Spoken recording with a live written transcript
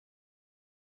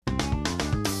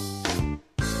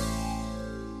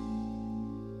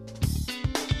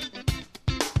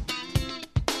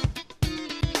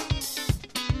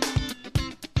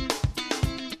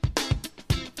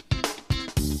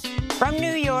From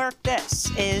New York, this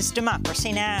is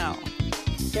Democracy Now!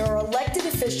 There are elected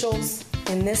officials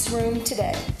in this room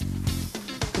today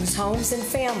whose homes and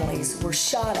families were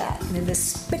shot at in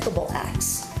despicable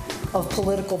acts of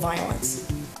political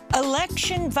violence.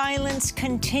 Election violence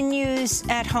continues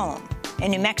at home. In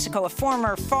New Mexico, a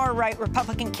former far-right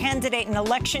Republican candidate and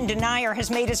election denier has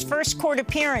made his first court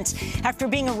appearance after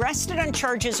being arrested on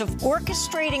charges of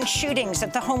orchestrating shootings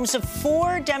at the homes of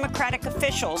 4 Democratic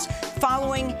officials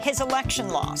following his election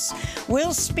loss.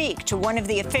 We'll speak to one of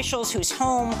the officials whose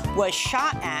home was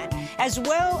shot at, as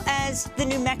well as the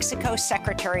New Mexico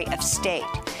Secretary of State.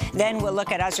 Then we'll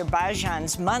look at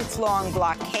Azerbaijan's month-long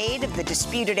blockade of the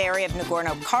disputed area of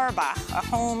Nagorno-Karabakh, a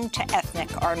home to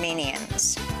ethnic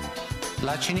Armenians. The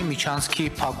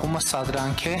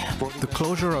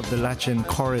closure of the Lachin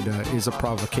corridor is a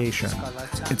provocation.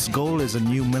 Its goal is a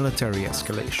new military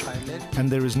escalation,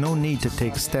 and there is no need to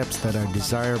take steps that are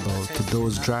desirable to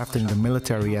those drafting the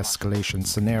military escalation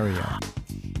scenario.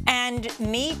 And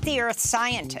meet the Earth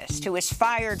scientist who was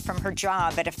fired from her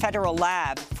job at a federal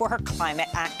lab for her climate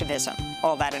activism.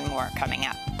 All that and more coming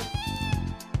up.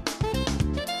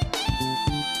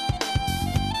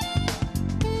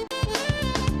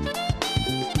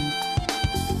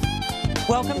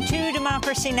 Welcome to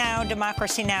Democracy Now!,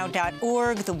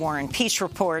 democracynow.org, the War and Peace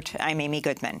Report. I'm Amy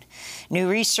Goodman. New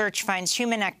research finds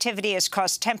human activity has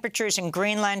caused temperatures in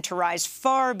Greenland to rise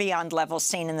far beyond levels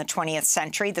seen in the 20th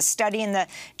century. The study in the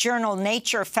journal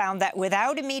Nature found that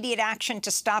without immediate action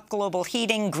to stop global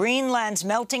heating, Greenland's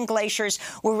melting glaciers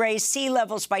will raise sea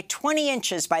levels by 20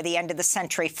 inches by the end of the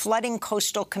century, flooding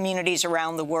coastal communities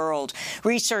around the world.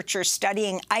 Researchers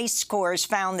studying ice cores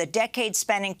found the decade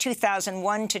spanning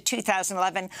 2001 to 2011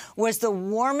 was the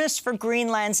warmest for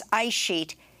Greenland's ice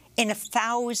sheet in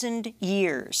 1,000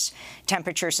 years.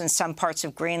 Temperatures in some parts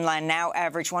of Greenland now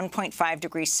average 1.5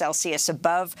 degrees Celsius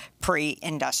above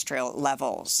pre-industrial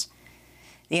levels.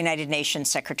 The United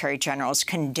Nations Secretary General has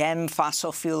condemned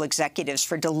fossil fuel executives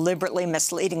for deliberately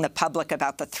misleading the public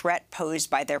about the threat posed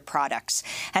by their products.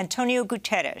 Antonio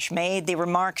Guterres made the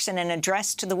remarks in an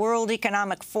address to the World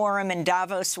Economic Forum in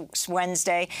Davos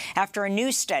Wednesday after a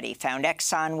new study found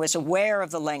Exxon was aware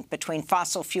of the link between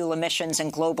fossil fuel emissions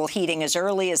and global heating as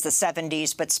early as the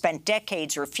 70s, but spent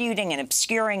decades refuting and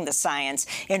obscuring the science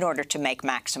in order to make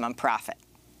maximum profit.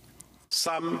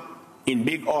 Some in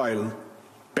big oil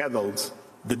peddled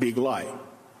the big lie.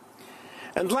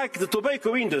 And like the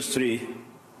tobacco industry,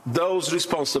 those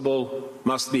responsible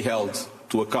must be held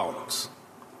to account.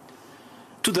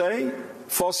 Today,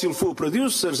 fossil fuel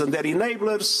producers and their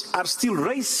enablers are still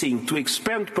racing to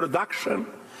expand production,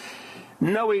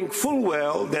 knowing full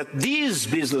well that this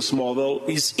business model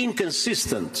is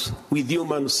inconsistent with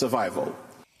human survival.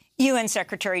 UN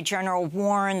Secretary General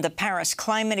warned the Paris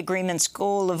Climate Agreement's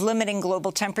goal of limiting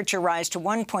global temperature rise to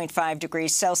 1.5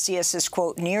 degrees Celsius is,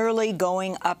 quote, nearly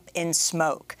going up in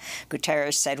smoke.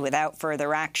 Guterres said without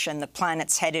further action, the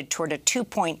planet's headed toward a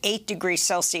 2.8 degrees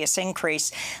Celsius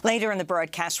increase. Later in the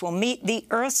broadcast, we'll meet the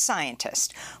Earth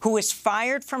scientist who was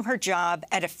fired from her job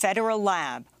at a federal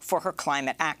lab for her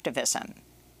climate activism.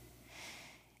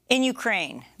 In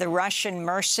Ukraine, the Russian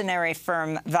mercenary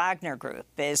firm Wagner Group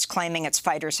is claiming its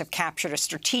fighters have captured a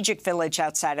strategic village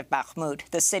outside of Bakhmut.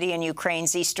 The city in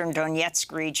Ukraine's eastern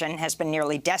Donetsk region has been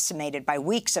nearly decimated by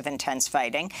weeks of intense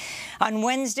fighting. On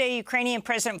Wednesday, Ukrainian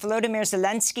President Volodymyr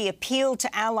Zelensky appealed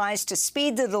to allies to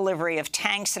speed the delivery of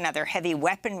tanks and other heavy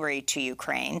weaponry to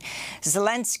Ukraine.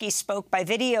 Zelensky spoke by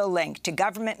video link to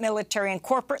government, military and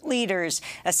corporate leaders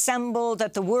assembled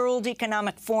at the World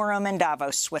Economic Forum in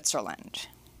Davos, Switzerland.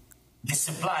 The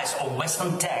supplies of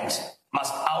Western tanks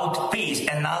must outpace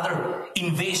another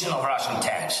invasion of Russian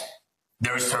tanks.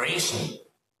 The restoration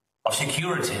of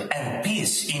security and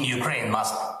peace in Ukraine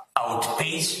must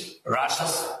outpace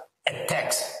Russia's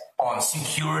attacks on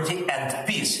security and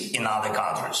peace in other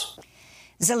countries.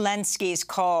 Zelensky's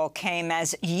call came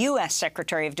as U.S.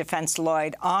 Secretary of Defense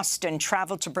Lloyd Austin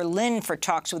traveled to Berlin for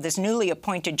talks with his newly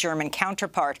appointed German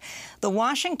counterpart. The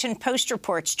Washington Post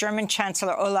reports German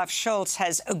Chancellor Olaf Scholz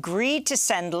has agreed to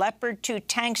send Leopard 2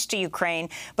 tanks to Ukraine,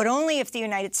 but only if the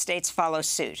United States follows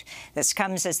suit. This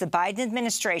comes as the Biden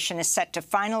administration is set to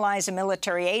finalize a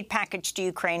military aid package to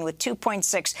Ukraine with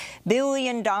 $2.6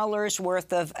 billion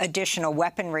worth of additional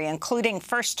weaponry, including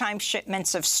first-time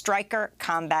shipments of Stryker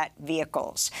combat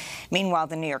vehicles. Meanwhile,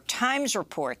 the New York Times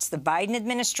reports the Biden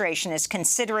administration is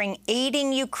considering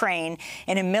aiding Ukraine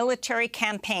in a military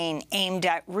campaign aimed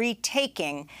at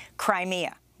retaking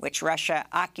Crimea, which Russia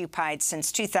occupied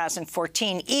since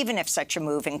 2014, even if such a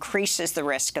move increases the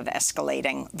risk of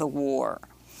escalating the war.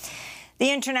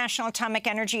 The International Atomic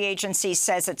Energy Agency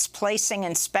says it's placing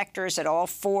inspectors at all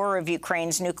 4 of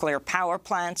Ukraine's nuclear power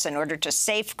plants in order to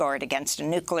safeguard against a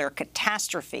nuclear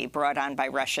catastrophe brought on by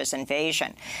Russia's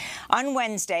invasion. On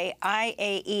Wednesday,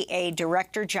 IAEA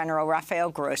Director General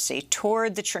Rafael Grossi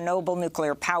toured the Chernobyl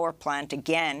nuclear power plant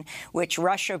again, which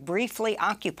Russia briefly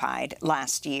occupied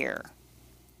last year.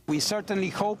 We certainly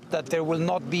hope that there will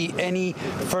not be any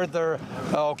further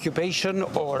occupation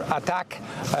or attack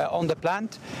on the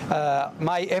plant.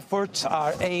 My efforts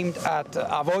are aimed at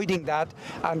avoiding that,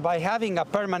 and by having a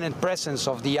permanent presence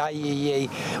of the IAEA,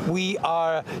 we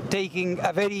are taking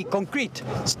a very concrete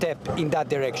step in that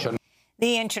direction.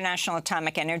 The International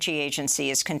Atomic Energy Agency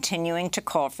is continuing to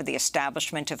call for the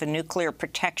establishment of a nuclear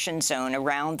protection zone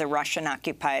around the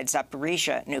Russian-occupied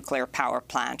Zaporizhzhia nuclear power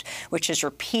plant, which has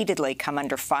repeatedly come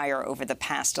under fire over the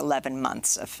past 11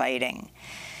 months of fighting.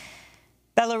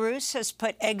 Belarus has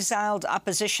put exiled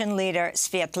opposition leader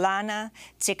Svetlana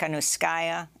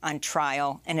Tsikhanouskaya on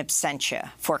trial in absentia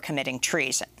for committing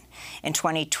treason. In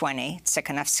 2020,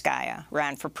 Tsikhanouskaya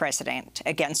ran for president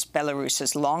against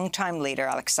Belarus's longtime leader,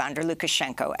 Alexander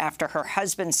Lukashenko, after her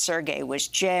husband, Sergei, was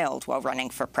jailed while running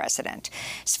for president.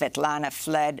 Svetlana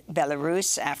fled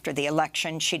Belarus after the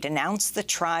election. She denounced the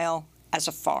trial as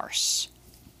a farce.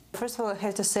 First of all, I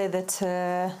have to say that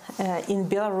in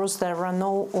Belarus there are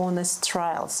no honest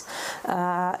trials.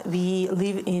 We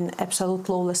live in absolute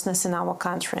lawlessness in our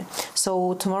country.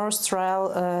 So tomorrow's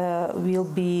trial will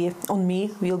be on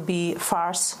me, will be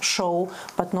farce, show,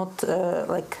 but not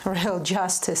like real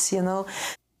justice, you know.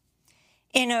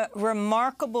 In a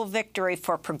remarkable victory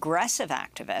for progressive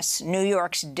activists, New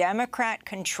York's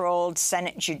Democrat-controlled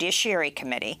Senate Judiciary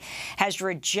Committee has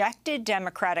rejected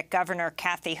Democratic Governor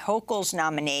Kathy Hochul's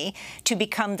nominee to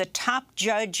become the top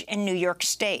judge in New York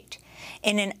State.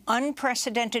 In an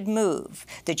unprecedented move,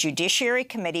 the Judiciary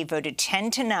Committee voted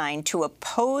 10-9 to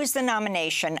oppose the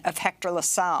nomination of Hector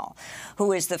LaSalle,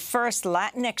 who is the first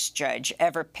Latinx judge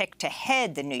ever picked to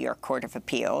head the New York Court of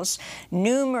Appeals.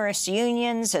 Numerous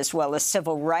unions, as well as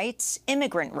civil rights,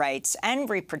 immigrant rights, and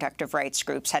reproductive rights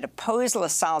groups had opposed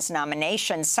LaSalle's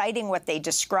nomination, citing what they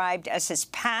described as his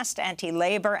past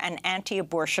anti-labor and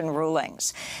anti-abortion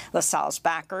rulings. LaSalle's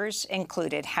backers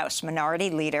included House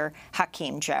Minority Leader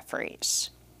Hakeem Jeffries.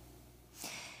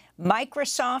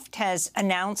 Microsoft has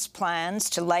announced plans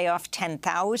to lay off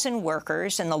 10,000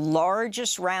 workers in the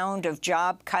largest round of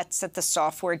job cuts at the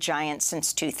software giant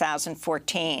since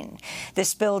 2014.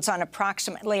 This builds on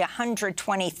approximately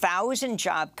 120,000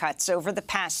 job cuts over the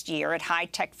past year at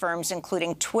high-tech firms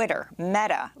including Twitter,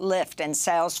 Meta, Lyft, and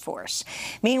Salesforce.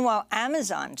 Meanwhile,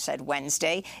 Amazon said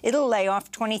Wednesday it'll lay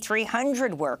off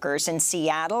 2,300 workers in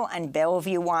Seattle and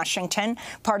Bellevue, Washington,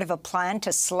 part of a plan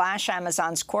to slash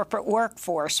Amazon's corporate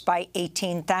workforce by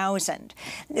 18,000.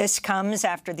 This comes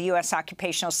after the U.S.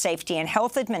 Occupational Safety and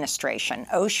Health Administration,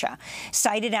 OSHA,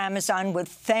 cited Amazon with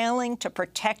failing to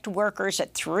protect workers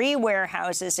at 3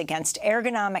 warehouses against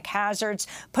ergonomic hazards,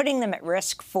 putting them at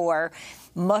risk for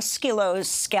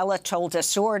musculoskeletal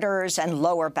disorders and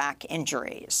lower back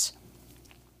injuries.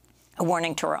 A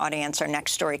warning to our audience, our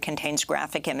next story contains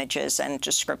graphic images and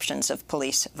descriptions of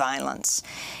police violence.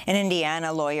 In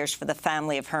Indiana, lawyers for the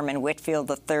family of Herman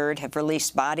Whitfield III have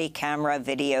released body camera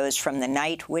videos from the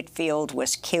night Whitfield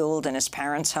was killed in his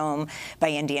parents' home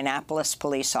by Indianapolis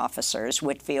police officers.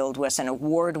 Whitfield was an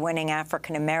award-winning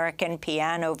African-American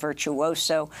piano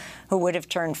virtuoso who would have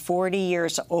turned 40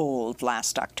 years old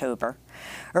last October.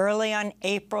 Early on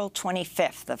April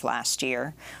 25th of last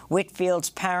year, Whitfield's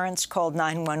parents called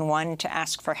 911 to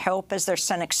ask for help as their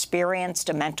son experienced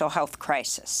a mental health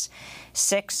crisis.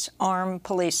 6 armed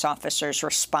police officers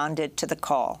responded to the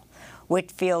call.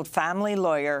 Whitfield family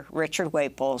lawyer Richard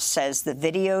Waples says the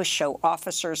videos show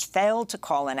officers failed to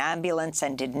call an ambulance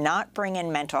and did not bring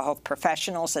in mental health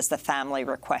professionals as the family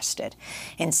requested.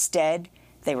 Instead,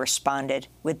 they responded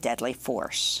with deadly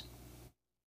force.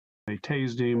 They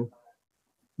tased him.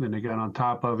 Then they got on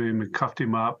top of him and cuffed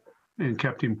him up and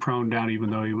kept him prone down even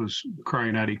though he was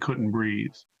crying out he couldn't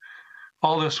breathe.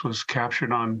 All this was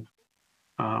captured on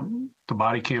the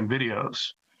body cam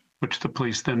videos, which the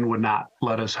police then would not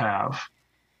let us have.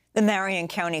 The Marion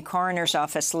County Coroner's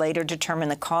Office later determined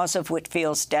the cause of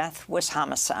Whitfield's death was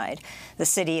homicide. The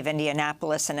city of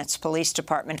Indianapolis and its police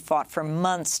department fought for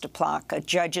months to block a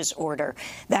judge's order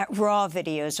that raw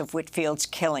videos of Whitfield's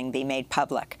killing be made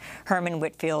public. Herman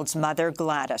Whitfield's mother,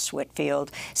 Gladys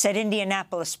Whitfield, said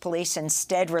Indianapolis police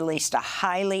instead released a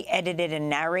highly edited and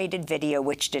narrated video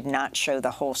which did not show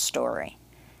the whole story.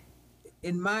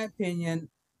 In my opinion,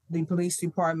 the police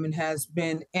department has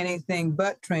been anything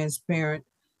but transparent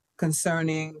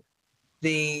concerning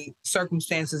the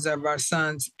circumstances of our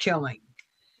son's killing.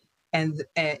 And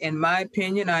in my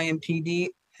opinion, IMPD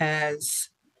has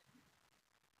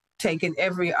taken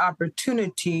every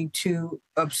opportunity to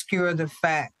obscure the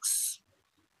facts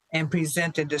and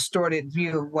present a distorted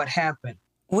view of what happened.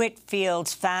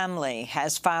 Whitfield's family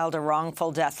has filed a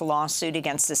wrongful death lawsuit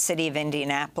against the city of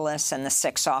Indianapolis and the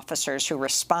 6 officers who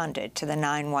responded to the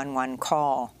 911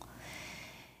 call.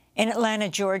 In Atlanta,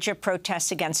 Georgia,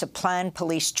 protests against a planned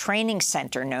police training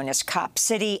center known as Cop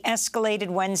City escalated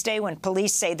Wednesday when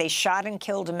police say they shot and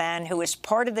killed a man who was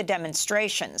part of the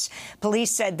demonstrations. Police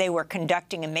said they were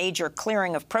conducting a major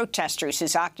clearing of protesters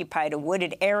who occupied a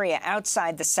wooded area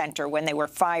outside the center when they were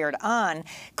fired on,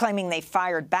 claiming they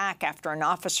fired back after an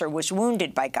officer was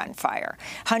wounded by gunfire.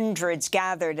 Hundreds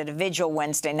gathered at a vigil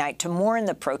Wednesday night to mourn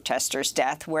the protesters'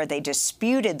 death, where they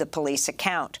disputed the police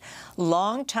account.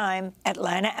 Longtime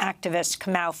Atlanta activist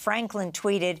Kamau Franklin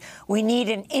tweeted, "We need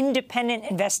an independent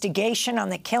investigation on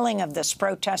the killing of this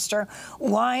protester.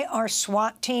 Why are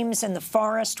SWAT teams in the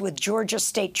forest with Georgia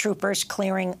state troopers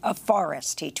clearing a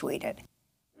forest?" he tweeted.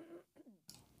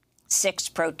 6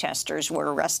 protesters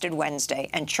were arrested Wednesday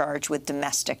and charged with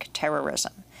domestic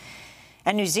terrorism.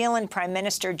 And New Zealand Prime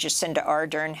Minister Jacinda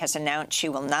Ardern has announced she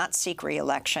will not seek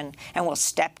re-election and will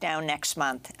step down next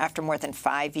month after more than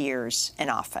 5 years in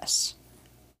office.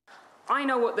 I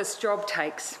know what this job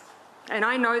takes, and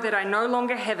I know that I no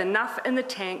longer have enough in the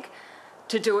tank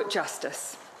to do it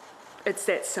justice. It's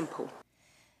that simple.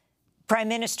 Prime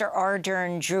Minister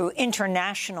Ardern drew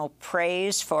international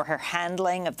praise for her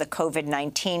handling of the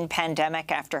COVID-19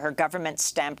 pandemic after her government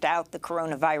stamped out the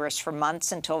coronavirus for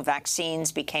months until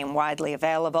vaccines became widely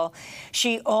available.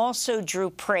 She also drew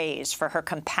praise for her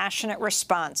compassionate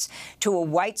response to a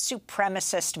white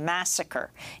supremacist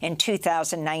massacre in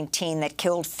 2019 that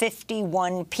killed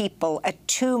 51 people at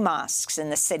 2 mosques in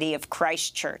the city of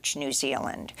Christchurch, New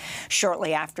Zealand.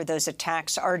 Shortly after those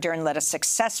attacks, Ardern led a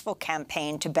successful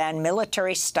campaign to ban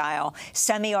military-style,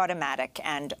 semi-automatic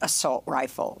and assault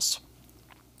rifles.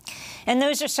 And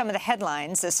those are some of the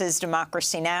headlines. This is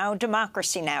Democracy Now!,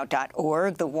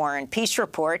 democracynow.org, The War and Peace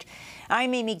Report.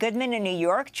 I'm Amy Goodman in New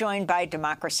York, joined by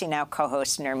Democracy Now!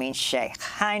 Co-host Nermeen Shaikh.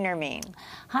 Hi, Nermeen.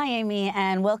 Hi, Amy,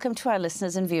 and welcome to our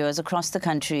listeners and viewers across the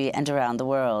country and around the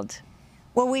world.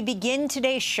 Well, we begin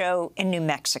today's show in New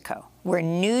Mexico, where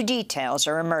new details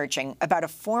are emerging about a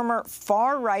former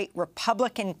far-right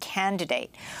Republican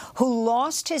candidate who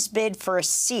lost his bid for a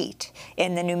seat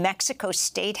in the New Mexico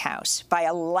State House by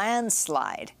a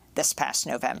landslide this past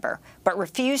November, but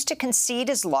refused to concede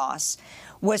his loss,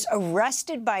 was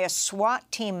arrested by a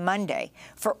SWAT team Monday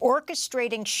for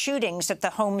orchestrating shootings at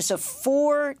the homes of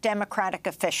 4 Democratic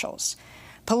officials.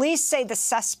 Police say the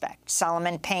suspect,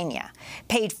 Solomon Pena,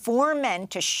 paid 4 men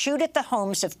to shoot at the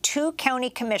homes of 2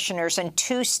 county commissioners and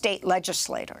 2 state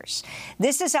legislators.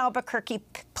 This is Albuquerque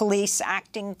Police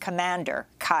Acting Commander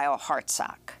Kyle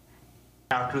Hartsock.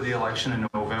 After the election in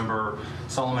November,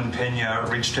 Solomon Pena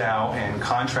reached out and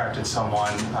contracted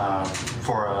someone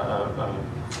for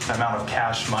an amount of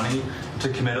cash money to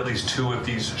commit at least 2 of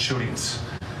these shootings.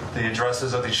 The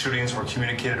addresses of these shootings were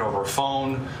communicated over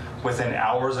phone. Within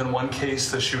hours in one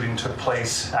case, the shooting took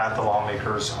place at the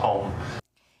lawmaker's home.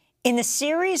 In the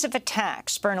series of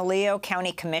attacks, Bernalillo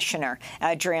County Commissioner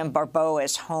Adrian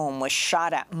Barboa's home was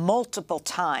shot at multiple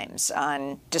times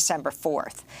on December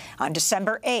 4th. On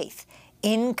December 8th,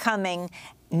 incoming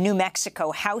New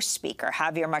Mexico House Speaker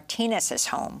Javier Martinez's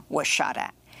home was shot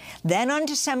at. Then on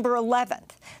December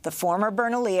 11th, the former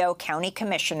Bernalillo County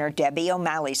Commissioner Debbie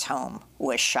O'Malley's home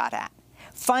was shot at.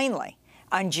 Finally,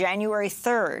 on January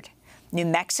 3rd, New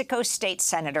Mexico State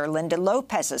Senator Linda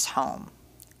Lopez's home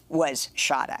was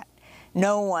shot at.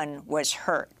 No one was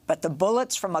hurt, but the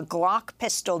bullets from a Glock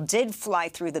pistol did fly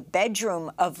through the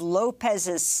bedroom of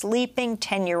Lopez's sleeping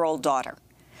 10-year-old daughter.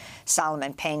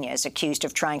 Solomon Pena is accused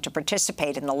of trying to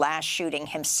participate in the last shooting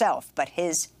himself, but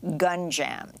his gun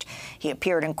jammed. He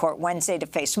appeared in court Wednesday to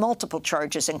face multiple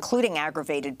charges, including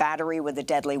aggravated battery with a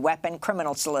deadly weapon,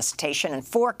 criminal solicitation, and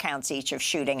 4 counts each of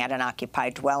shooting at an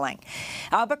occupied dwelling.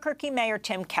 Albuquerque Mayor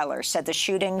Tim Keller said the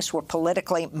shootings were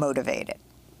politically motivated.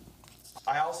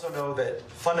 I also know that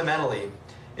fundamentally,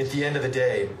 at the end of the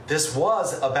day, this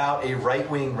was about a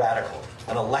right-wing radical,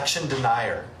 an election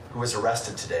denier who was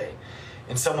arrested today,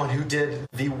 and someone who did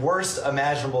the worst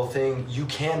imaginable thing you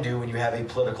can do when you have a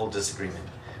political disagreement,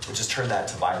 which is turn that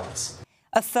to violence.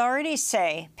 Authorities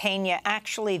say Pena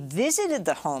actually visited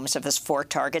the homes of his 4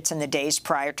 targets in the days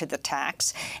prior to the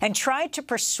attacks and tried to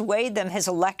persuade them his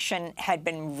election had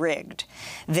been rigged.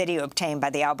 Video obtained by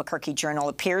the Albuquerque Journal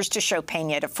appears to show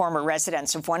Pena at a former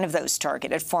residence of one of those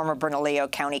targeted, former Bernalillo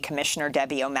County Commissioner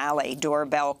Debbie O'Malley.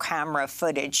 Doorbell camera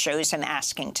footage shows him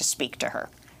asking to speak to her.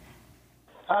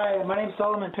 Hi, my name's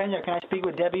Solomon Pena. Can I speak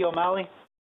with Debbie O'Malley?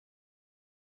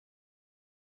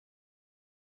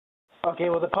 Okay,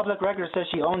 well, the public record says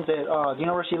she owns it. Do you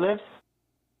know where she lives?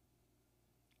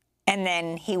 And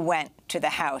then he went to the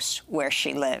house where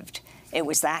she lived. It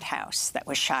was that house that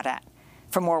was shot at.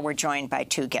 For more, we're joined by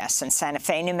two guests. In Santa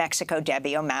Fe, New Mexico,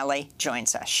 Debbie O'Malley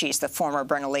joins us. She's the former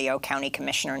Bernalillo County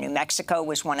Commissioner. New Mexico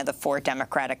was one of the 4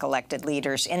 Democratic elected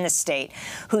leaders in the state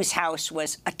whose house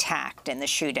was attacked in the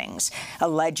shootings,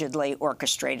 allegedly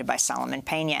orchestrated by Solomon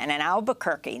Pena. And in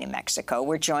Albuquerque, New Mexico,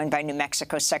 we're joined by New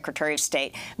Mexico Secretary of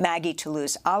State Maggie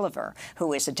Toulouse-Oliver,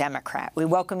 who is a Democrat. We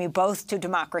welcome you both to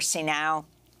Democracy Now!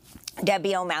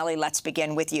 Debbie O'Malley, let's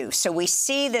begin with you. So we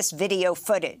see this video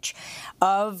footage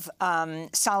of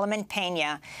Solomon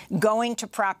Pena going to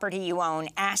property you own,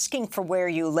 asking for where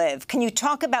you live. Can you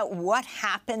talk about what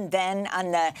happened then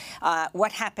on the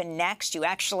what happened next? You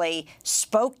actually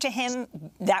spoke to him.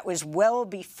 That was well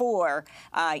before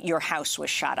your house was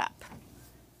shot up.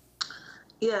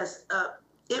 Yes,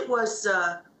 it was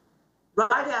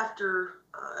right after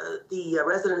the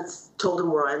residents told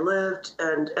him where I lived,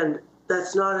 and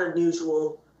that's not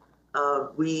unusual.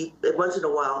 Once in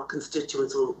a while,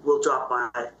 constituents will drop by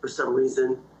for some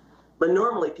reason, but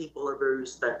normally people are very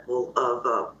respectful of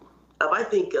I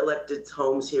think, elected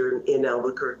homes here in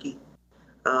Albuquerque,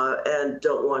 and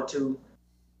don't want to,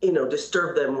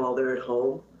 disturb them while they're at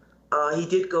home. He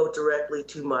did go directly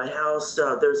to my house.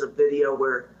 There's a video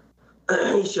where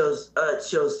he shows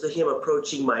him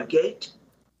approaching my gate,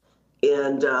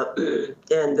 and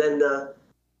then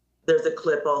there's a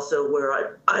clip also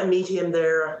where I meet him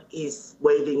there. He's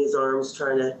waving his arms,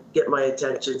 trying to get my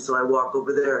attention. So I walk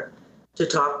over there to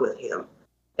talk with him.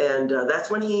 And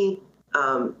that's when he,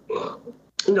 tells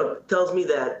me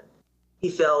that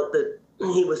he felt that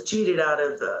he was cheated out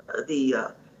of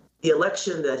the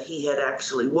election, that he had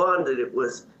actually won, that it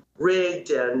was rigged.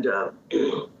 And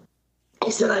he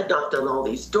said, I knocked on all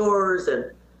these doors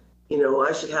and,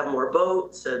 I should have more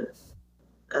votes. And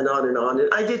on and on.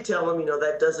 And I did tell him,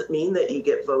 that doesn't mean that you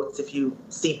get votes if you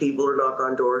see people or knock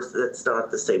on doors. That's not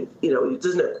the same, it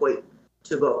doesn't equate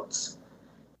to votes.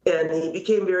 And he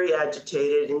became very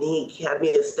agitated, and he had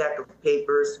me a stack of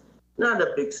papers, not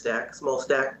a big stack, small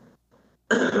stack.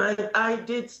 I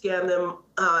did scan them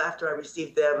after I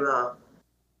received them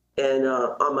and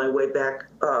on my way back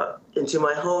into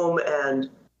my home, and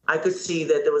I could see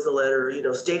that there was a letter,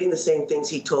 stating the same things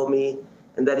he told me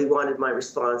and that he wanted my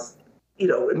response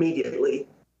immediately.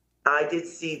 I did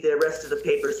see the rest of the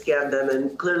papers, scanned them,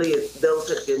 and clearly those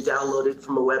had been downloaded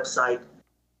from a website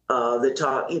that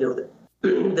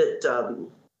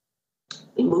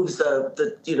moves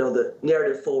the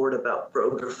narrative forward about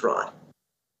voter fraud.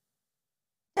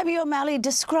 Debbie O'Malley,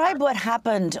 describe what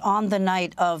happened on the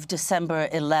night of December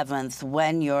 11th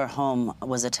when your home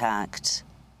was attacked.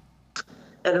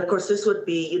 And of course, this would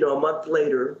be, a month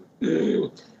later.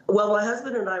 Well, my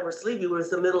husband and I were sleeping. It was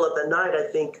the middle of the night. I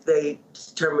think they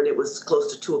determined it was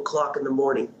close to 2 o'clock in the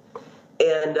morning.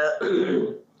 And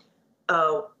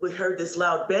we heard this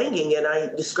loud banging, and I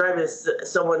described it as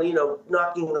someone,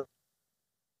 knocking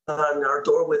on our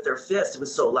door with their fist. It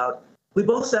was so loud. We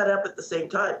both sat up at the same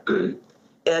time.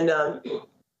 And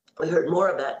we heard more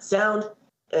of that sound,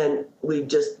 and we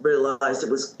just realized it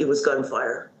was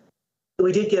gunfire.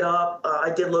 We did get up. I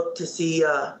did look to see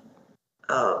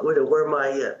where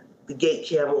my the gate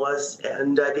cam was,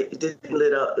 and it didn't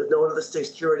lit up. None of the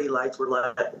security lights were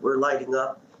lighting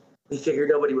up. We figured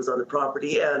nobody was on the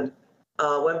property, and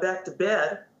went back to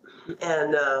bed.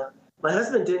 And my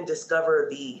husband didn't discover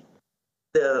the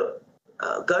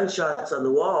gunshots on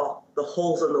the wall, the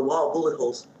holes on the wall, bullet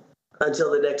holes,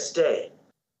 until the next day.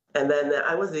 And then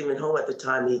I wasn't even home at the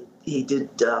time. He did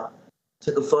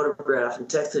took a photograph and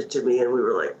texted it to me, and we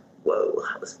were like, whoa,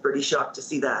 I was pretty shocked to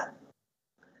see that.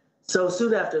 So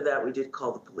soon after that, we did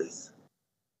call the police.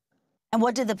 And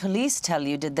what did the police tell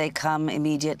you? Did they come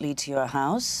immediately to your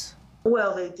house?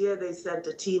 Well, they did. They sent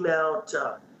a team out.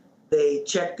 They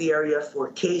checked the area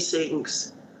for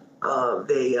casings. I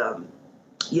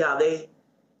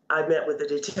met with the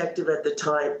detective at the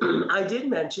time. I did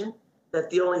mention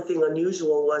that the only thing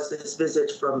unusual was this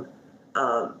visit from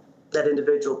that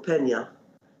individual Pena,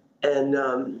 and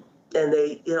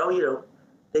they,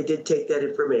 they did take that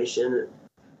information,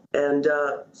 and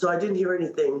so I didn't hear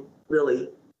anything really.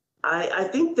 I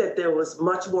think that there was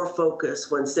much more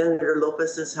focus when Senator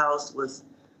Lopez's house was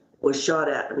shot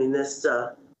at. I mean, this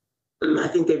I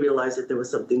think they realized that there was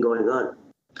something going on.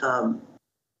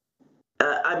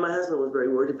 My husband was very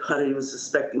worried about it. He was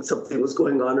suspecting something was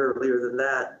going on earlier than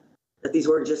that these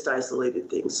weren't just isolated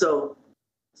things. So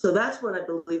that's when I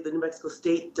believe the New Mexico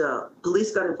State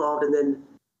Police got involved, and then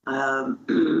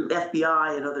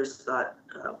FBI and others got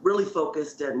really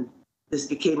focused, and this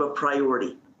became a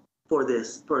priority for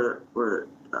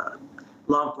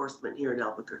law enforcement here in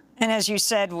Albuquerque. And as you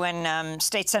said, when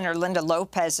State Senator Linda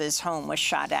Lopez's home was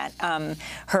shot at,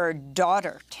 her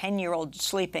daughter, 10-year-old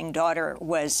sleeping daughter,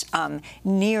 was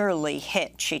nearly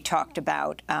hit. She talked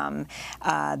about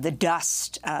the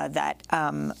dust that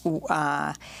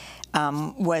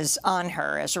was on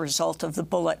her as a result of the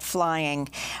bullet flying.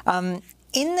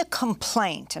 In the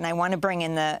complaint, and I want to bring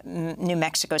in the New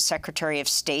Mexico Secretary of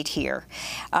State here,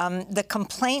 the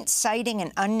complaint, citing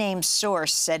an unnamed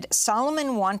source, said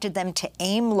Solomon wanted them to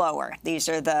aim lower. These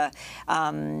are the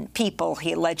people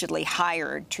he allegedly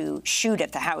hired to shoot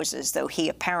at the houses, though he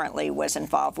apparently was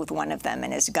involved with one of them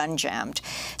and his gun jammed.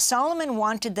 Solomon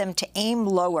wanted them to aim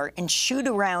lower and shoot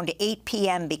around 8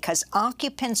 p.m. because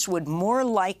occupants would more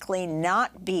likely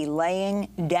not be laying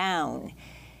down.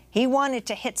 He wanted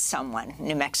to hit someone,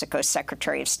 New Mexico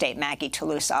Secretary of State Maggie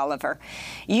Toulouse-Oliver.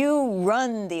 You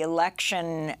run the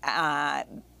election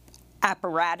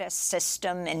apparatus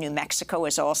system in New Mexico,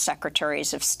 as all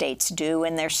secretaries of states do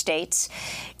in their states.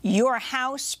 Your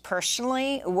house,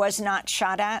 personally, was not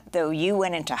shot at, though you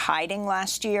went into hiding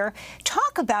last year.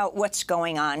 Talk about what's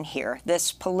going on here,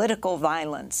 this political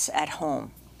violence at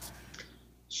home.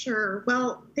 Sure.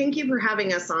 Well, thank you for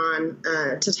having us on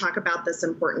to talk about this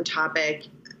important topic.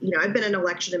 You know, I've been an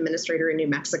election administrator in New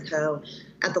Mexico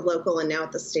at the local and now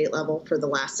at the state level for the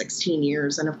last 16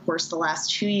 years. And of course, the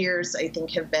last 2 years, I think,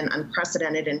 have been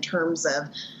unprecedented in terms of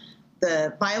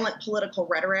the violent political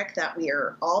rhetoric that we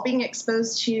are all being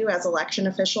exposed to as election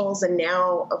officials. And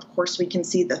now, of course, we can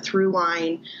see the through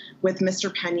line with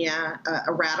Mr. Pena,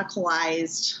 a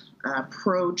radicalized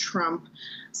pro-Trump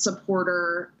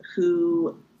supporter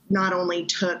who not only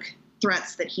took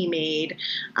threats that he made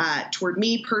toward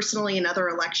me personally and other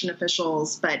election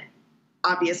officials, but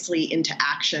obviously into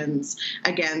actions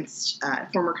against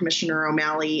former Commissioner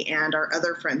O'Malley and our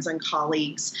other friends and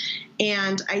colleagues.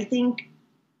 And I think,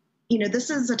 you know,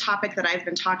 this is a topic that I've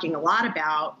been talking a lot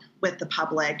about with the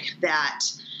public, that,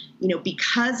 you know,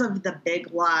 because of the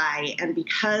big lie and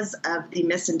because of the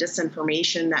mis and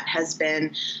disinformation that has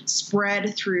been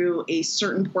spread through a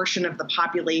certain portion of the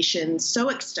population so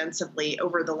extensively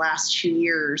over the last 2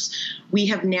 years, we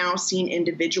have now seen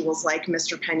individuals like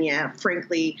Mr. Pena,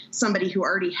 frankly, somebody who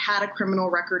already had a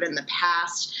criminal record in the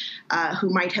past, who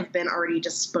might have been already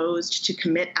disposed to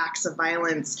commit acts of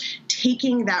violence,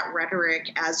 taking that rhetoric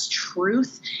as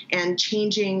truth and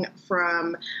changing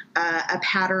from a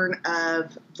pattern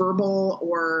of verbal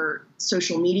or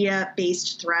social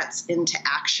media-based threats into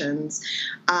actions.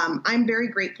 I'm very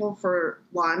grateful for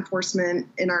law enforcement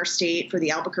in our state, for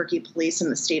the Albuquerque police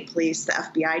and the state police, the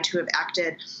FBI, to have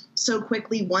acted so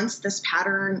quickly once this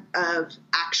pattern of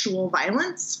actual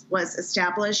violence was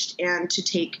established, and to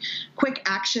take quick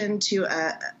action to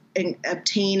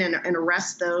obtain and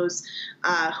arrest those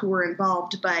who were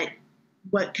involved. But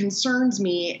what concerns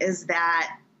me is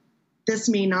that this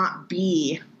may not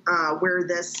be where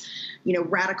this, you know,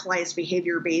 radicalized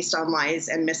behavior based on lies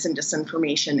and mis and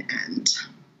disinformation end.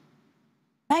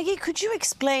 Maggie, could you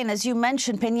explain, as you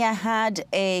mentioned, Pena had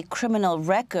a criminal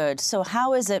record. So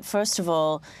how is it, first of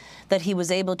all, that he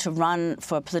was able to run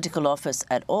for political office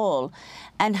at all?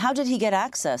 And how did he get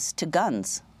access to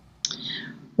guns?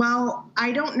 Well,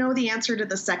 I don't know the answer to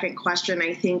the second question.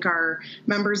 I think our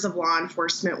members of law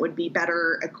enforcement would be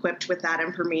better equipped with that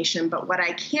information. But what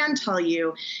I can tell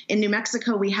you, in New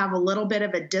Mexico, we have a little bit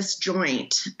of a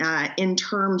disjoint in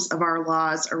terms of our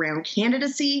laws around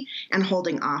candidacy and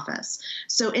holding office.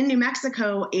 So in New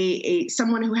Mexico,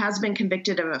 someone who has been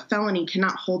convicted of a felony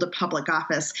cannot hold a public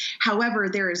office. However,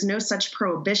 there is no such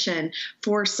prohibition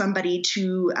for somebody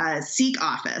to seek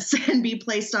office and be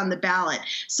placed on the ballot.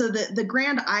 So the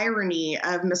grand irony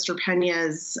of Mr.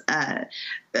 Pena's,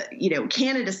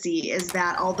 candidacy is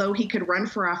that although he could run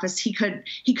for office, he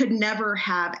could never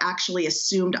have actually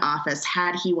assumed office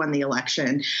had he won the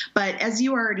election. But as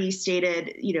you already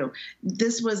stated,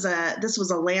 this was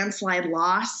a landslide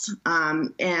loss,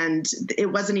 and it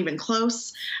wasn't even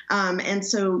close. And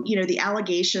so, the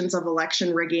allegations of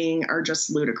election rigging are just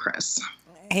ludicrous.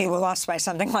 He lost by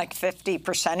something like 50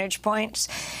 percentage points.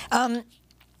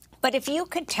 But if you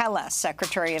could tell us,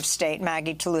 Secretary of State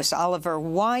Maggie Toulouse-Oliver,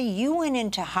 why you went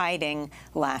into hiding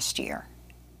last year.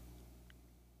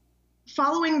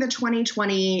 following the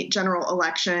 2020 general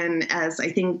election, as I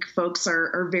think folks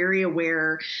are very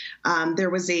aware, there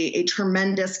was a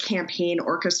tremendous campaign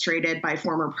orchestrated by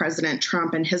former President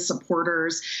Trump and his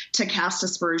supporters to cast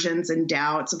aspersions and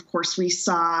doubts. Of course, we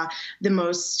saw the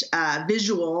most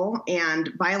visual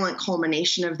and violent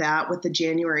culmination of that with the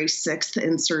January 6th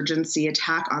insurgency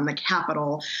attack on the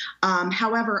Capitol.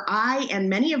 However, I and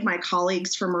many of my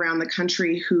colleagues from around the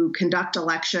country who conduct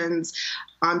elections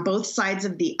on both sides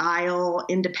of the aisle,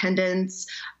 independents,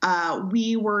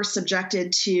 we were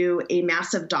subjected to a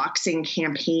massive doxing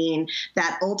campaign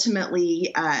that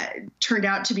ultimately turned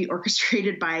out to be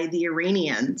orchestrated by the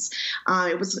Iranians.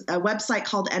 It was a website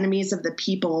called Enemies of the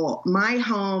People. My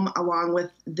home, along with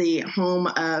the home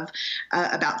of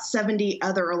about 70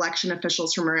 other election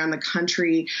officials from around the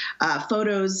country,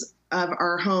 photos of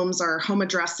our homes, our home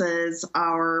addresses,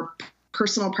 our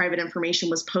personal private information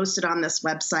was posted on this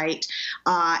website.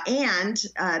 And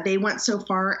they went so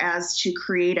far as to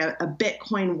create a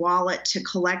Bitcoin wallet to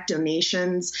collect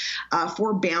donations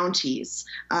for bounties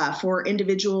for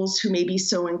individuals who may be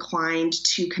so inclined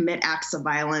to commit acts of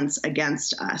violence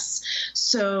against us.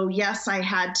 So yes, I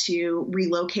had to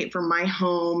relocate from my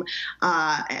home.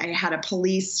 I had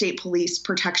a state police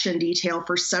protection detail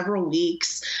for several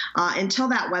weeks until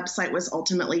that website was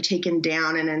ultimately taken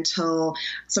down and until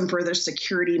some further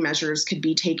security measures could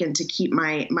be taken to keep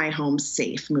my home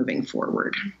safe moving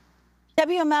forward.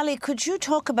 Debbie O'Malley, could you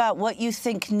talk about what you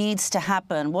think needs to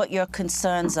happen, what your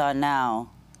concerns are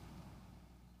now?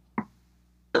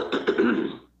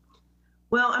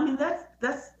 Well, I mean, that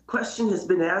question has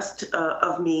been asked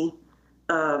of me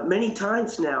many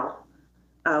times now,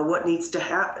 what needs to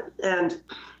happen. And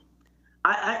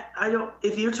I don't,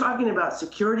 if you're talking about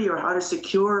security or how to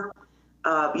secure,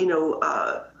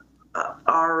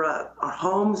 our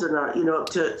homes and our,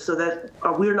 so that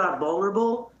we're not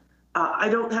vulnerable, I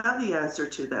don't have the answer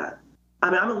to that. I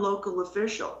mean, I'm a local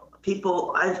official.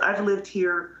 I've lived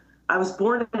here. I was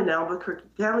born in Albuquerque.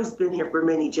 Family's been here for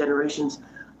many generations.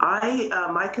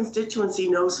 My constituency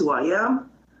knows who I am.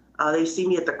 They see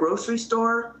me at the grocery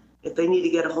store. If they need to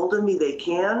get a hold of me, they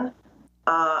can.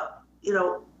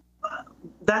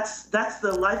 That's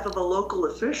the life of a local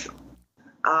official.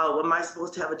 Am I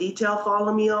supposed to have a detail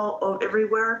follow me all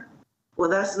everywhere? Well,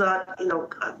 that's not,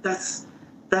 that's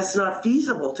not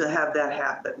feasible to have that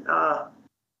happen.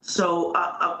 So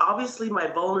obviously my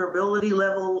vulnerability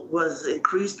level was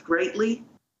increased greatly,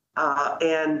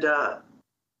 and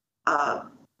I,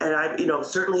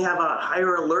 certainly have a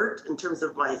higher alert in terms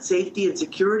of my safety and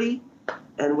security,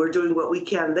 and we're doing what we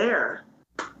can there.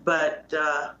 But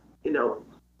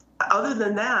other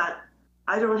than that,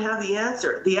 I don't have the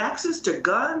answer. The access to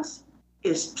guns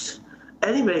is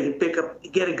anybody can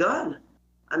get a gun.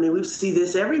 I mean, we see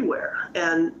this everywhere,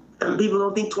 and people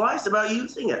don't think twice about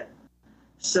using it.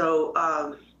 So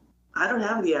I don't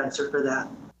have the answer for that.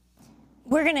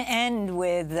 We're going to end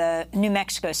with New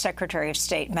Mexico Secretary of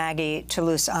State Maggie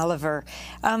Toulouse-Oliver.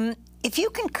 If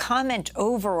you can comment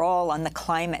overall on the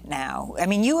climate now. I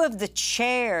mean, you have the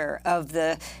chair of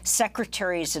the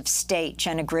Secretaries of State,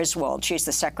 Jenna Griswold. She's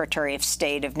the Secretary of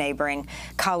State of neighboring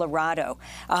Colorado,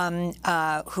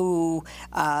 who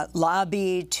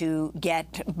lobbied to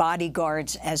get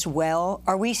bodyguards as well.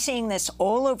 Are we seeing this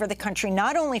all over the country,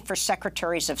 not only for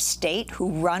Secretaries of State who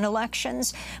run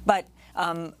elections, but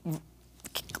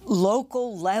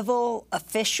local level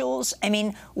officials? I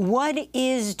mean, what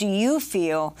do you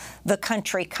feel the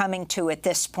country coming to at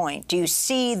this point? Do you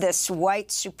see this white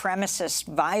supremacist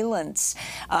violence,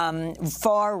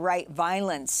 far-right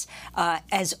violence,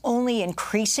 as only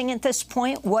increasing at this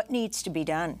point? What needs to be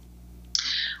done?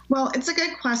 Well, it's a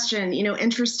good question.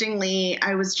 Interestingly,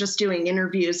 I was just doing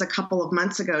interviews a couple of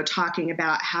months ago talking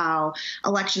about how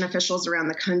election officials around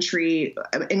the country,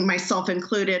 and myself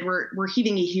included, were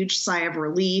heaving a huge sigh of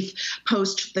relief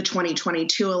post the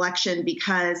 2022 election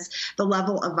because the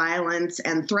level of violence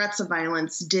and threats of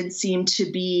violence did seem to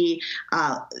be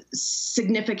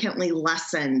significantly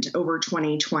lessened over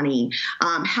 2020.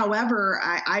 However,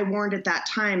 I warned at that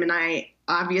time, and I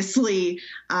obviously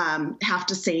have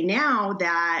to say now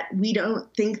that we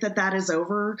don't think that is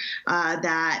over,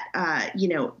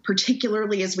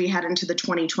 particularly as we head into the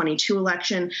 2022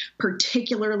 election,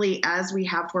 particularly as we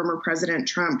have former President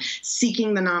Trump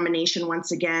seeking the nomination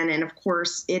once again. And of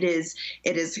course, it is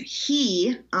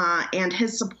he and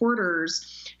his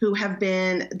supporters who have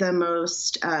been the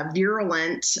most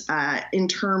virulent in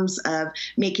terms of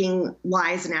making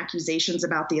lies and accusations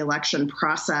about the election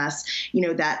process.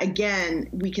 That again,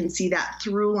 we can see that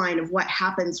through line of what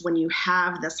happens when you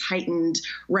have this heightened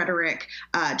rhetoric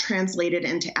translated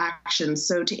into action.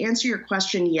 So to answer your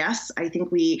question, yes, I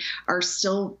think we are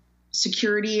still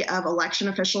security of election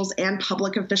officials and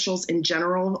public officials in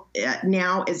general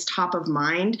now is top of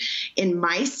mind. In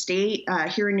my state,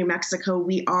 here in New Mexico,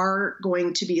 we are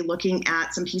going to be looking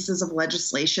at some pieces of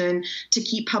legislation to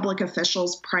keep public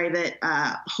officials' private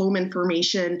home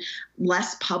information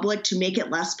less public, to make it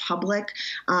less public.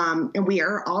 And we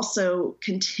are also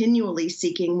continually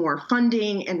seeking more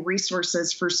funding and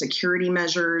resources for security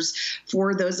measures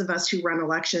for those of us who run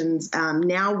elections.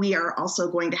 Now we are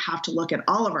also going to have to look at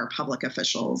all of our public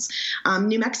officials.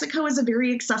 New Mexico is a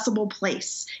very accessible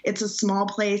place. It's a small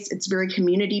place. It's very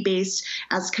community-based.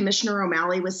 As Commissioner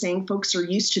O'Malley was saying, folks are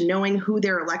used to knowing who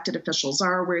their elected officials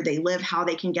are, where they live, how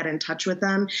they can get in touch with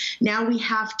them. Now we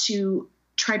have to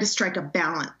try to strike a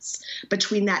balance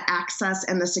between that access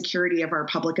and the security of our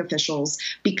public officials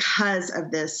because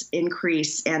of this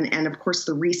increase and of course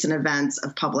the recent events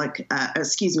of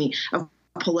of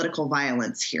political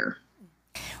violence here.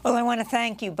 Well, I want to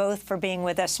thank you both for being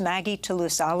with us. Maggie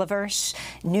Toulouse-Olivers,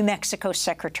 New Mexico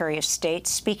Secretary of State,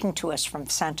 speaking to us from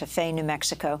Santa Fe, New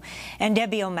Mexico, and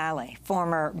Debbie O'Malley,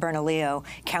 former Bernalillo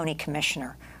County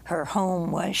Commissioner. Her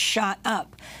home was shot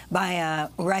up by a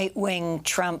right-wing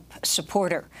Trump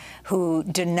supporter who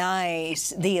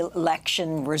denies the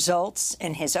election results.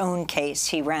 In his own case,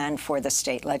 he ran for the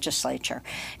state legislature.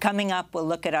 Coming up, we'll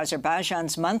look at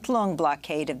Azerbaijan's month-long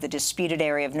blockade of the disputed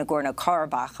area of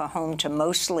Nagorno-Karabakh, a home to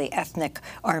mostly ethnic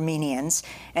Armenians.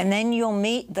 And then you'll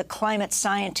meet the climate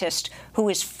scientist who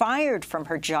was fired from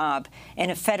her job in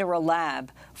a federal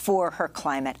lab for her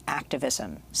climate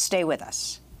activism. Stay with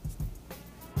us.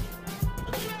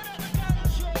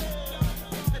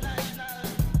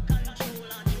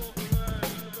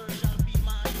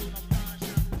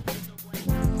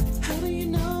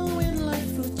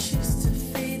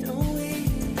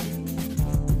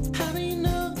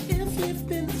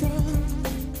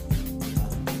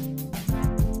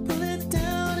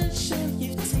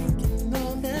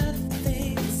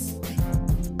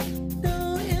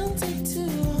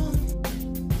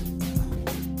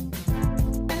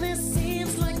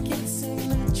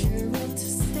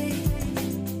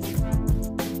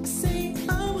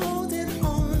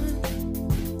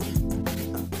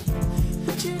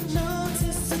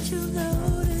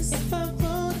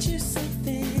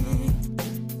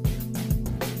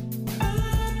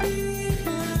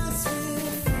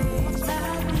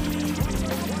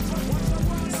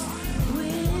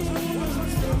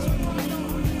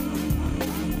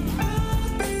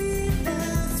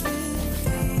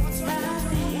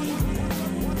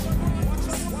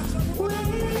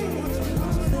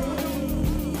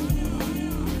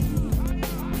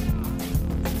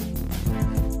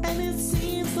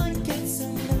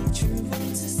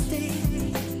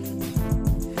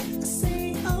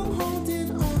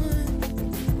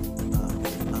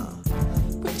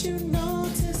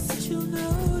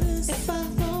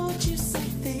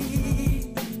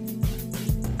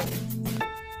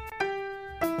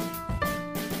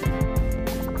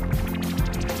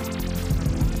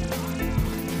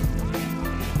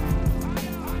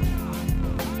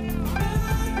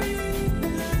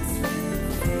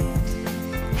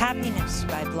 Happiness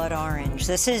by Blood Orange.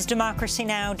 This is Democracy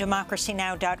Now!,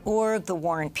 democracynow.org, The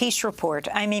War and Peace Report.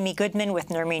 I'm Amy Goodman with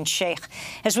Nermeen Shaikh.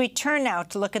 As we turn now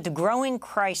to look at the growing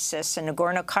crisis in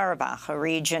Nagorno-Karabakh, a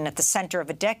region at the center of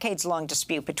a decades-long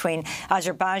dispute between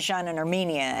Azerbaijan and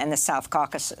Armenia and the South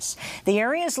Caucasus. The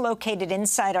area is located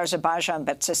inside Azerbaijan,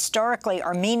 but it's historically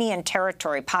Armenian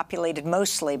territory populated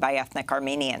mostly by ethnic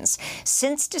Armenians.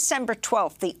 Since December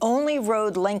 12th, the only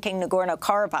road linking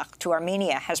Nagorno-Karabakh to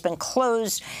Armenia has been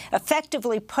closed,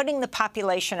 effectively putting the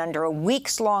population under a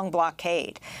weeks-long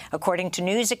blockade. According to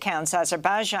news accounts,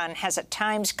 Azerbaijan has at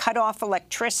times cut off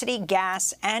electricity,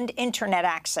 gas, and internet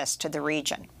access to the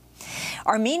region.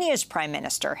 Armenia's prime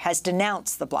minister has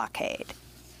denounced the blockade.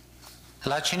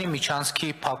 The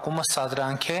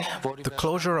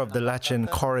closure of the Lachin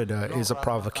corridor is a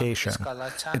provocation.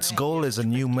 Its goal is a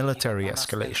new military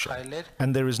escalation,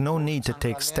 and there is no need to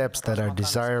take steps that are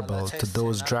desirable to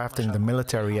those drafting the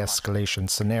military escalation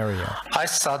scenario.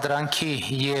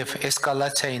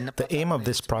 The aim of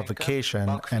this provocation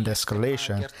and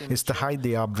escalation is to hide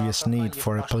the obvious need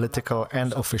for a political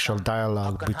and official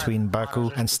dialogue between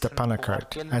Baku and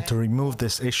Stepanakert, and to remove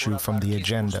this issue from the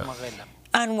agenda.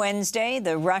 On Wednesday,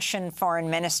 the Russian Foreign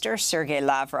Minister, Sergei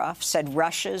Lavrov, said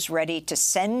Russia's ready to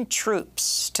send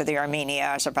troops to the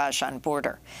Armenia-Azerbaijan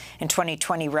border. In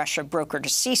 2020, Russia brokered a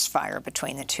ceasefire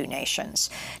between the two nations.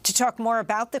 To talk more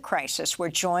about the crisis, we're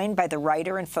joined by the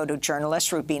writer and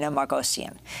photojournalist Rubina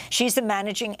Margosian. She's the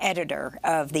managing editor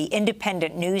of the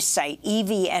independent news site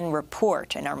EVN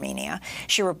Report in Armenia.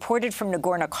 She reported from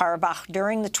Nagorno-Karabakh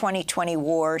during the 2020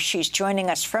 war. She's joining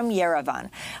us from Yerevan,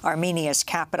 Armenia's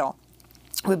capital.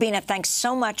 Rubina, thanks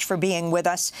so much for being with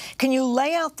us. Can you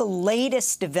lay out the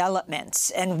latest developments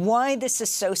and why this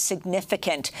is so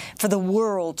significant for the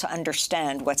world to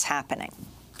understand what's happening?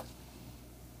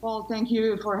 Well, thank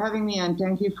you for having me, and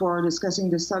thank you for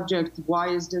discussing the subject. Why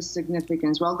is this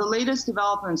significant? Well, the latest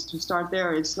developments, to start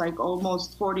there, it's like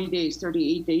almost 40 days,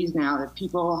 38 days now, that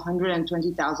people,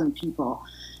 120,000 people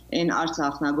in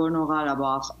Artsakh,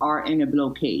 Nagorno-Karabakh, are in a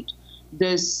blockade.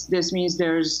 This means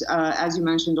there's, as you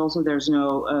mentioned, also there's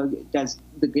no,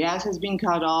 the gas has been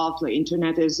cut off, the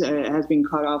internet has been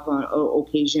cut off on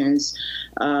occasions.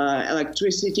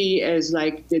 Electricity is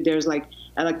like, there's like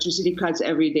electricity cuts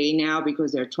every day now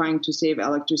because they're trying to save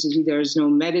electricity. There's no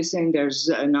medicine, there's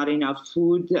not enough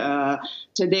food.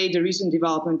 Today, the recent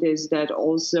development is that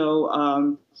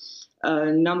also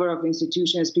a number of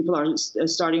institutions, people are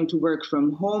starting to work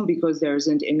from home because there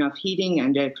isn't enough heating,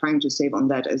 and they're trying to save on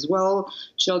that as well.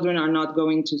 Children are not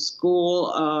going to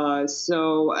school.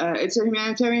 So it's a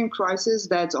humanitarian crisis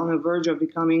that's on the verge of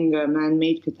becoming a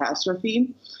man-made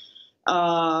catastrophe.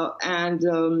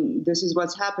 This is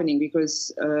what's happening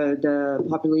because the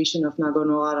population of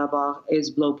Nagorno-Karabakh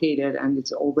is blockaded, and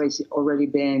it's already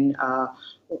been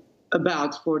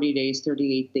about 40 days,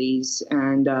 38 days,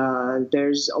 and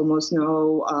there's almost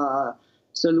no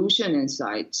solution in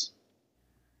sight.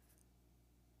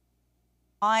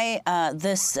 Why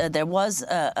there was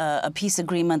a peace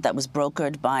agreement that was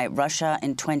brokered by Russia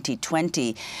in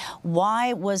 2020.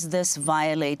 Why was this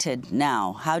violated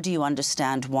now? How do you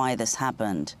understand why this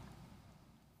happened?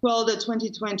 Well, the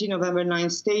 2020 November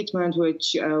 9th statement,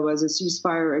 which was a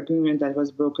ceasefire agreement that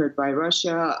was brokered by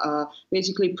Russia,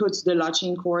 basically puts the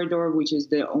Lachin corridor, which is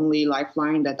the only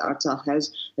lifeline that Artsakh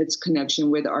has, its connection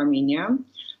with Armenia,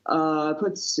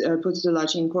 puts the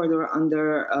Lachin corridor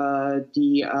under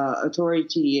the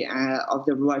authority of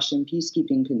the Russian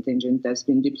peacekeeping contingent that's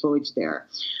been deployed there.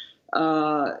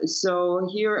 So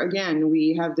here again,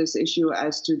 we have this issue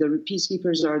as to the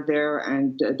peacekeepers are there,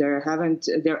 and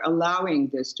they're allowing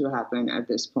this to happen at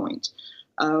this point.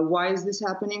 Why is this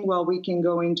happening? Well, we can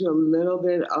go into a little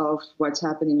bit of what's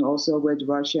happening also with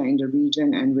Russia in the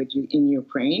region and in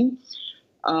Ukraine.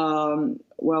 Well,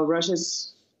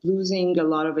 Russia's losing a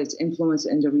lot of its influence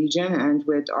in the region, and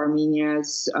with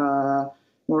Armenia's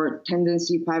more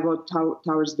tendency pivot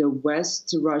towards the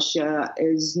west, Russia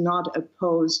is not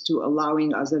opposed to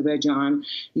allowing Azerbaijan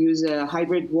use a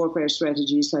hybrid warfare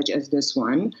strategy such as this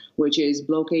one, which is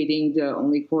blockading the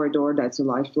only corridor that's a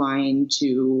lifeline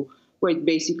to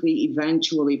basically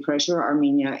eventually pressure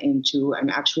Armenia into an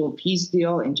actual peace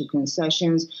deal, into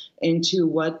concessions, into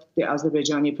what the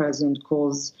Azerbaijani president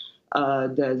calls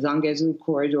the Zangezur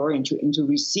corridor, into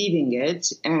receiving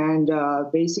it. And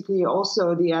basically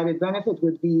also the added benefit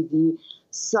would be the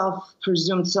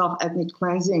presumed self-ethnic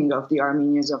cleansing of the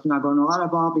Armenians of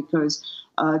Nagorno-Karabakh, because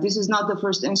this is not the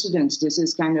first incident. This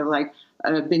is kind of like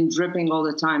been dripping all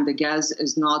the time. The gas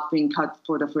is not being cut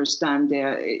for the first time.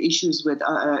 The issues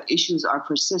are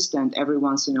persistent every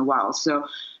once in a while. So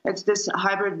it's this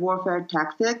hybrid warfare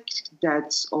tactic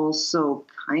that's also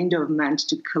kind of meant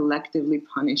to collectively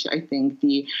punish, I think,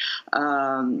 the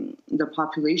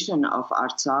population of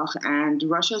Artsakh, and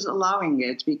Russia's allowing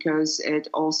it because it's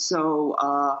also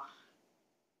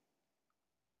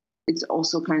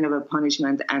kind of a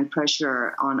punishment and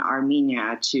pressure on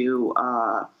Armenia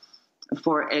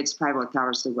for its pivot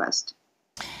towards the west.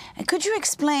 Could you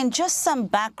explain just some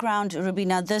background,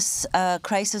 Rubina? This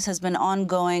crisis has been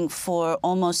ongoing for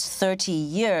almost 30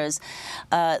 years,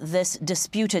 this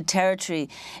disputed territory.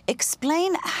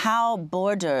 Explain how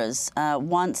borders,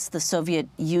 once the Soviet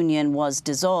Union was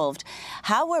dissolved,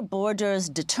 how were borders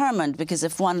determined? Because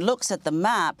if one looks at the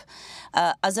map,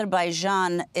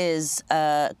 Azerbaijan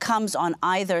comes on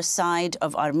either side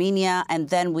of Armenia, and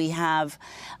then we have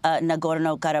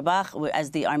Nagorno-Karabakh,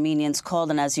 as the Armenians call,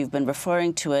 and as you've been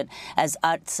referring to it, as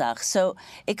Artsakh. So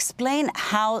explain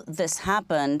how this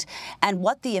happened and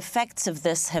what the effects of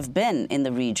this have been in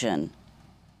the region.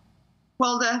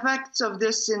 Well, the effects of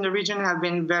this in the region have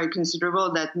been very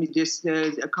considerable. That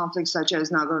a conflict such as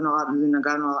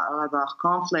Nagorno-Karabakh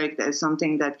conflict is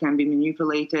something that can be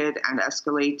manipulated and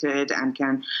escalated and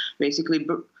can basically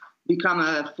become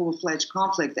a full-fledged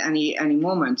conflict any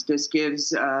moment. This gives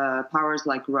powers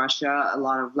like Russia a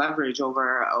lot of leverage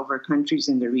over countries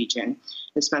in the region,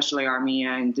 especially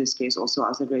Armenia, in this case also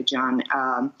Azerbaijan.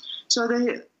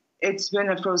 It's been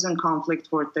a frozen conflict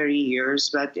for 30 years,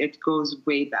 but it goes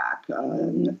way back.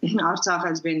 Artsakh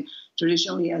has been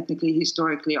traditionally, ethnically,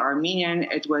 historically Armenian.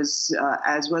 It was,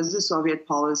 as was the Soviet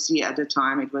policy at the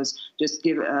time, it was just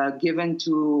given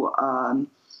to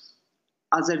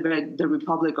the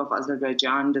Republic of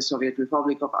Azerbaijan, the Soviet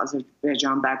Republic of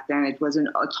Azerbaijan back then. It was an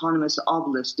autonomous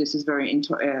oblast. This is very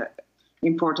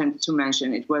important to mention.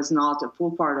 It was not a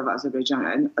full part of Azerbaijan,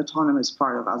 an autonomous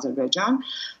part of Azerbaijan.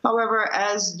 However,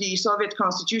 as the Soviet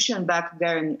constitution back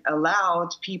then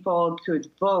allowed, people could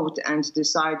vote and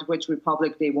decide which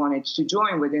republic they wanted to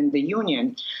join within the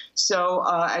Union. So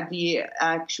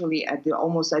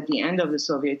almost at the end of the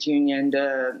Soviet Union,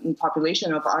 the population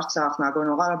of Artsakh,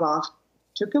 Nagorno-Karabakh,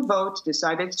 took a vote,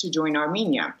 decided to join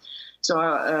Armenia. So,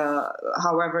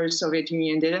 however, the Soviet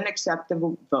Union didn't accept the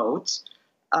vote.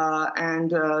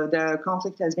 And the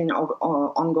conflict has been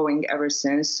ongoing ever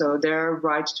since. So their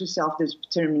right to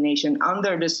self-determination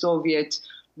under the Soviet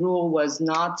rule was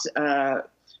not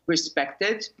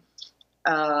respected.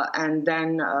 And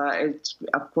then,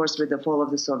 of course, with the fall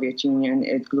of the Soviet Union,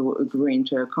 it grew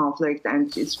into a conflict.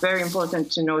 And it's very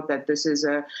important to note that this is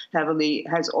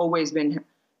has always been,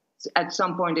 at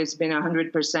some point, it's been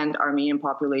 100% Armenian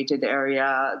populated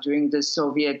area. During the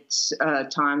Soviet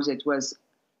times, it was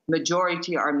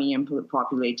majority Armenian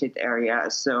populated area.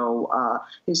 So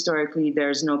historically,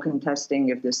 there's no contesting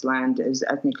if this land is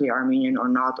ethnically Armenian or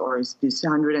not, or is this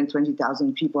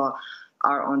 120,000 people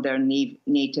are on their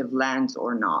native lands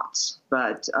or not.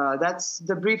 But that's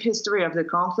the brief history of the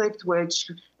conflict,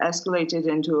 which escalated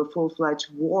into a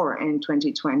full-fledged war in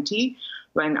 2020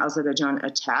 when Azerbaijan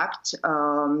attacked.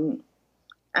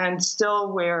 And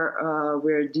still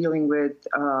we're dealing with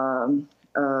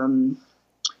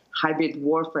hybrid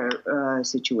warfare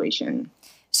situation.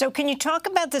 So can you talk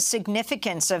about the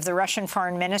significance of the Russian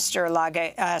Foreign Minister,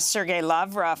 Sergei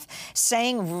Lavrov,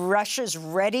 saying Russia's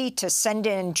ready to send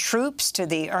in troops to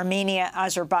the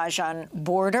Armenia-Azerbaijan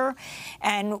border,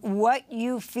 and what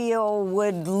you feel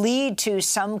would lead to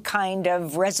some kind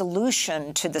of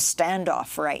resolution to the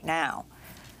standoff right now?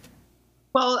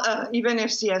 Well, even if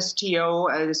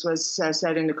CSTO, this was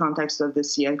said in the context of the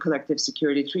Collective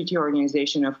Security Treaty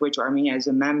Organization, of which Armenia is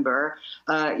a member,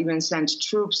 even sent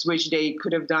troops, which they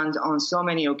could have done on so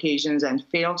many occasions and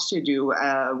failed to do,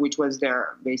 which was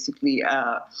their basically,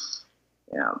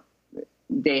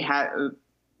 they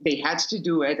had to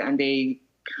do it, and they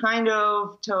kind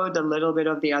of told a little bit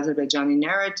of the Azerbaijani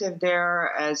narrative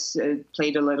there, as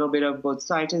played a little bit of both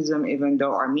sidism, even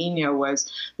though Armenia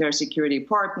was their security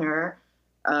partner.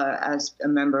 As a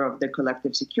member of the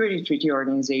Collective Security Treaty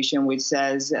Organization, which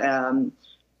says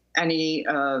any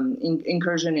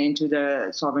incursion into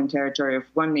the sovereign territory of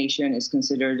one nation is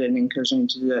considered an incursion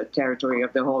into the territory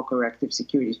of the whole Collective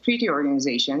Security Treaty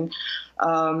Organization.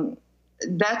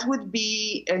 That would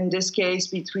be, in this case,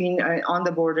 between on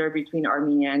the border between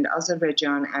Armenia and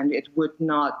Azerbaijan, and it would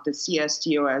not, the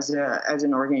CSTO as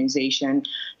an organization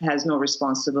has no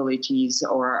responsibilities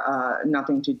or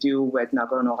nothing to do with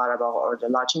Nagorno-Karabakh or the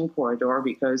Lachin corridor,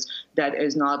 because that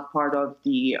is not part of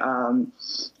the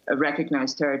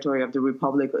recognized territory of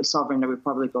the Sovereign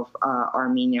Republic of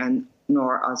Armenia,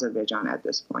 nor Azerbaijan at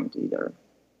this point either,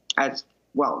 as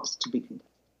well as to be conducted.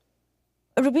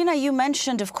 Rubina, you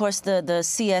mentioned, of course, the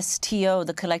CSTO,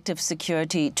 the Collective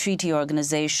Security Treaty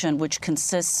Organization, which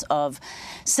consists of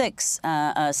 6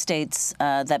 states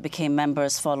that became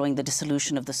members following the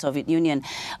dissolution of the Soviet Union.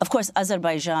 Of course,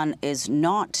 Azerbaijan is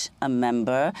not a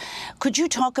member. Could you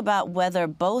talk about whether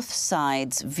both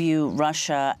sides view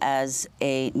Russia as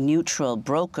a neutral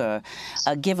broker,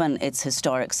 given its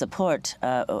historic support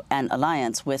and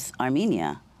alliance with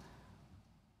Armenia?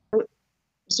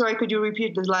 Sorry, could you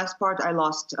repeat the last part? I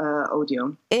lost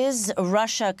audio. Is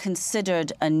Russia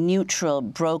considered a neutral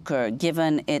broker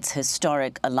given its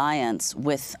historic alliance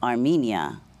with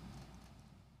Armenia?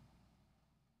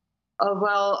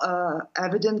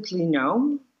 Evidently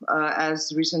no.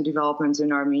 As recent developments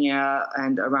in Armenia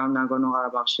and around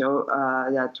Nagorno-Karabakh show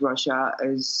that Russia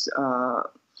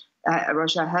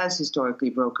has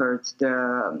historically brokered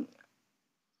the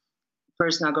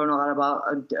first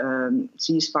Nagorno-Karabakh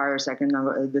ceasefire, second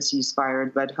the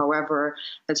ceasefire. But however,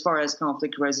 as far as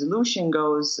conflict resolution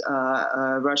goes,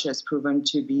 Russia has proven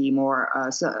to be more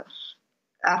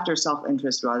after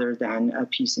self-interest rather than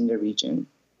peace in the region.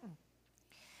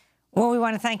 Well, we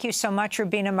want to thank you so much,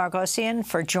 Rubina Margosian,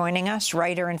 for joining us,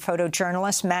 writer and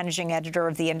photojournalist, managing editor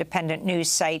of the independent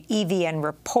news site EVN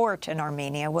Report in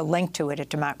Armenia. We'll link to it at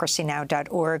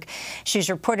democracynow.org. She's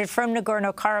reported from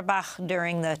Nagorno-Karabakh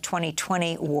during the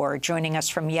 2020 war, joining us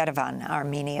from Yerevan,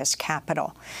 Armenia's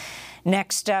capital.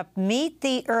 Next up, meet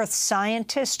the Earth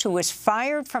scientist who was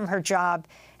fired from her job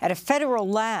at a federal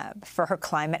lab for her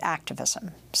climate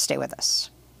activism. Stay with us.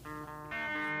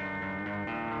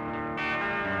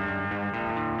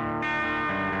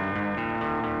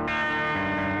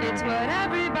 It's what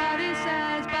everybody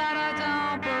says, but I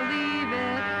don't believe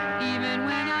it, even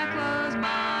when I close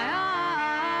my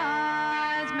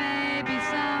eyes. Maybe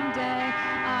someday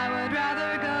I would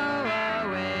rather go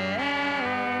away.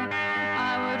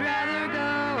 I would rather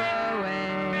go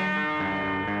away.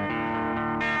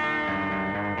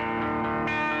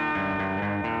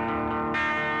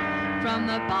 From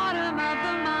the bottom of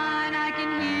the mine, I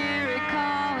can hear it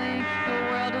calling. The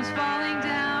world is falling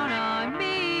down on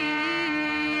me.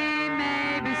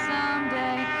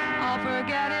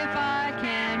 Forget if I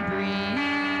can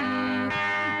breathe.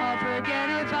 I'll forget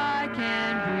if I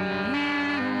can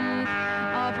breathe.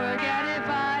 I'll forget if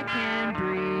I can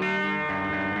breathe.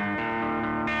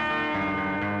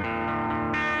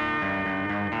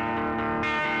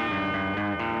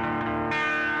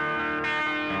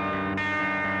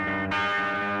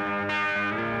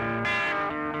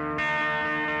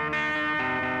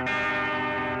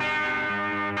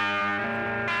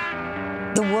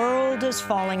 The world is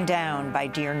falling down by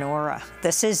Dear Nora.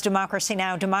 This is Democracy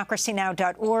Now!,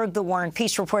 democracynow.org, The War and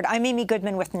Peace Report. I'm Amy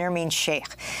Goodman with Nermeen Shaikh.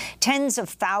 Tens of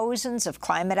thousands of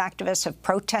climate activists have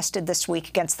protested this week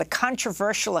against the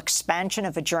controversial expansion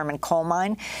of a German coal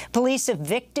mine. Police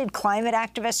evicted climate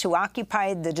activists who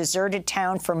occupied the deserted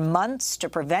town for months to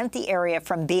prevent the area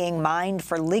from being mined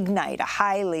for lignite, a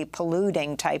highly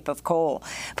polluting type of coal.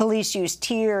 Police used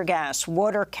tear gas,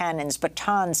 water cannons,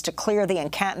 batons to clear the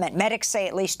encampment. Medics say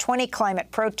at least 20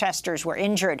 climate protesters were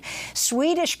injured.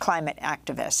 Swedish climate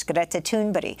activist Greta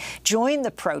Thunberg joined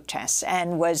the protests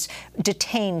and was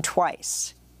detained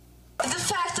twice. The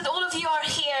fact that all of you are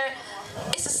here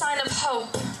is a sign of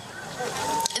hope.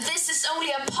 This is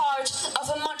only a part of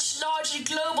a much larger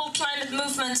global climate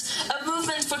movement, a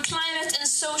movement for climate and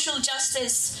social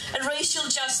justice and racial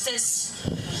justice.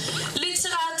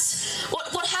 Lützerath,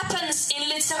 what happens in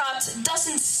Lützerath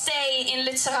doesn't stay in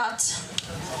Lützerath.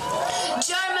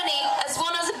 Germany, as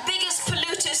one of the biggest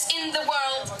polluters in the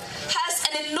world, has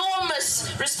an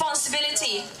enormous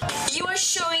responsibility. You are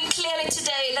showing clearly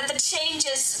today that the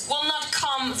changes will not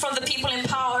come from the people in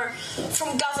power,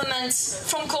 from governments,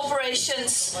 from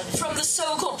corporations, from the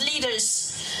so-called leaders.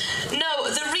 No,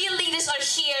 the real leaders are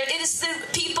here. It is the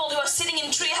people who are sitting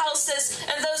in tree houses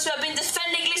and those who have been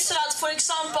defending Lützerath, for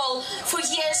example, for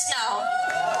years now.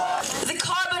 The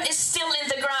carbon is still in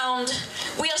the ground.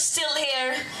 We are still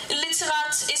here.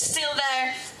 Lützerath is still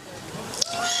there.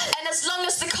 And as long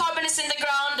as the carbon is in the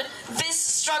ground, this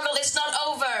struggle is not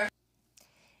over.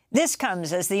 This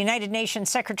comes as the United Nations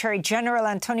Secretary-General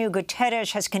Antonio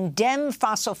Guterres has condemned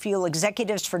fossil fuel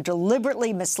executives for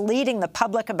deliberately misleading the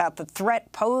public about the threat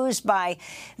posed by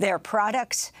their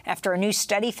products after a new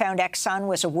study found Exxon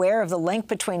was aware of the link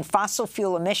between fossil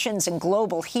fuel emissions and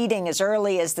global heating as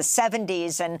early as the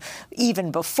 70s and even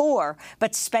before,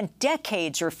 but spent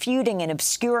decades refuting and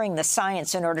obscuring the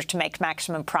science in order to make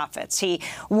maximum profits. He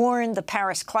warned the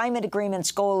Paris Climate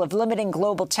Agreement's goal of limiting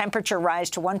global temperature rise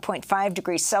to 1.5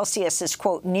 degrees Celsius is,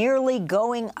 quote, nearly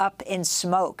going up in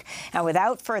smoke. And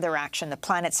without further action, the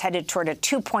planet's headed toward a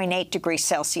 2.8 degrees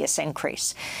Celsius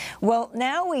increase. Well,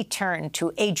 now we turn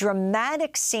to a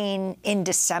dramatic scene in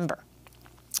December,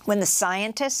 when the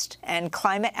scientist and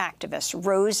climate activist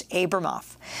Rose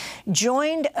Abramoff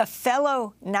joined a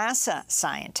fellow NASA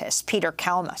scientist, Peter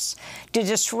Kalmus, to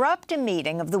disrupt a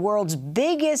meeting of the world's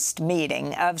biggest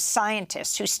meeting of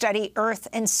scientists who study Earth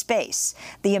and space,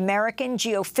 the American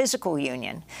Geophysical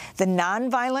Union. The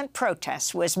nonviolent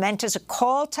protest was meant as a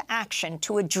call to action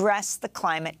to address the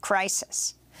climate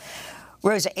crisis.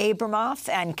 Rosa Abramoff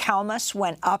and Kalmus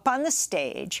went up on the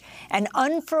stage and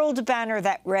unfurled a banner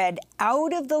that read,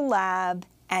 "Out of the lab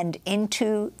and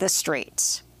into the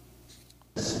streets."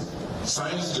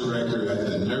 Science director at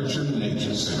the Nurture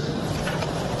Nature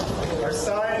Center. Our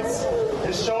science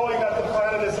is showing that the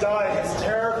planet is dying. It's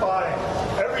terrifying.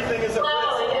 Everything is at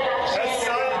risk. As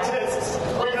scientists,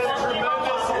 we have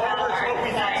tremendous leverage, but we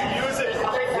need to use it. We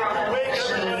have to wake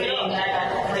everybody up.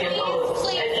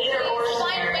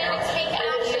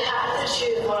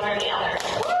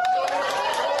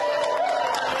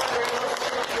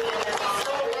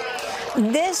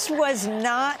 This was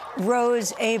not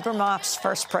Rose Abramoff's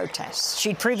first protest.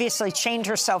 She'd previously chained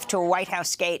herself to a White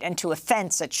House gate and to a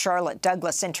fence at Charlotte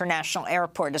Douglas International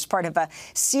Airport as part of a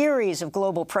series of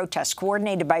global protests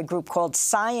coordinated by a group called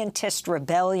Scientist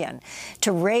Rebellion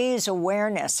to raise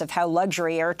awareness of how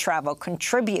luxury air travel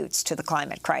contributes to the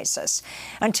climate crisis.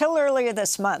 Until earlier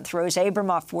this month, Rose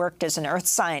Abramoff worked as an earth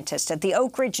scientist at the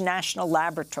Oak Ridge National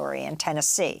Laboratory in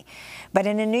Tennessee. But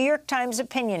in a New York Times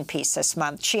opinion piece this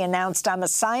month, she announced, "I'm a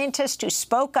scientist who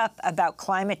spoke up about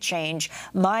climate change.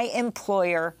 My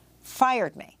employer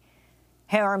fired me."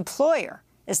 Her employer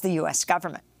is the U.S.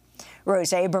 government.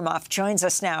 Rose Abramoff joins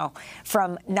us now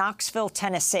from Knoxville,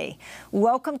 Tennessee.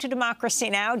 Welcome to Democracy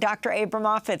Now!, Dr.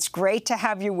 Abramoff. It's great to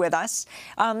have you with us.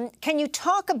 Can you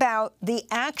talk about the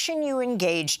action you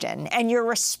engaged in and your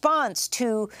response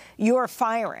to your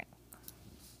firing?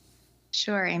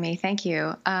 Sure, Amy. Thank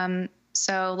you.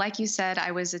 So like you said,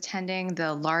 I was attending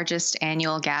the largest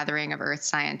annual gathering of earth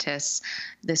scientists.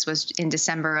 This was in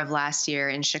December of last year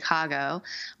in Chicago,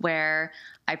 where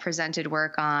I presented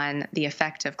work on the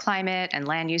effect of climate and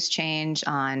land use change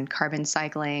on carbon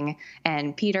cycling.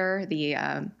 And Peter,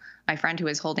 my friend who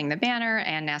was holding the banner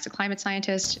and NASA climate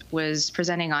scientist, was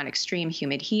presenting on extreme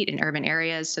humid heat in urban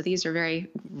areas. So these are very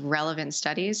relevant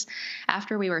studies.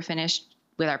 After we were finished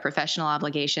with our professional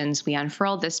obligations, we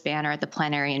unfurled this banner at the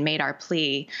plenary and made our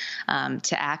plea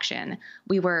to action.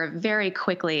 We were very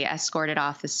quickly escorted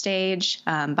off the stage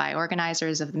by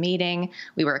organizers of the meeting.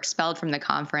 We were expelled from the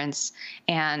conference.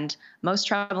 And most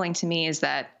troubling to me is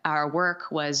that our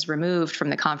work was removed from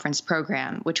the conference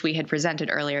program, which we had presented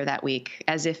earlier that week,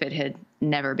 as if it had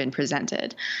never been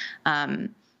presented.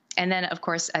 And then, of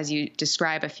course, as you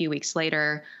describe, a few weeks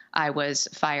later, I was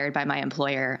fired by my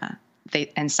employer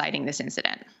and citing this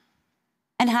incident.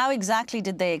 And how exactly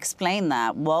did they explain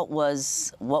that? What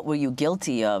were you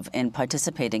guilty of in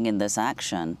participating in this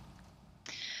action?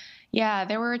 Yeah,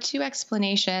 there were two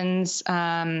explanations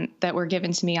that were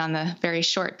given to me on the very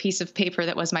short piece of paper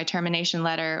that was my termination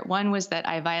letter. One was that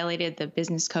I violated the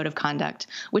Business Code of Conduct,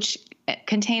 which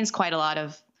contains quite a lot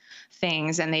of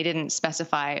things, and they didn't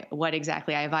specify what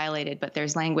exactly I violated, but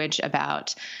there's language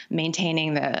about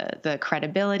maintaining the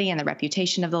credibility and the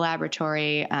reputation of the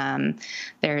laboratory.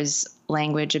 There's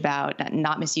language about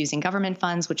not misusing government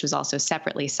funds, which was also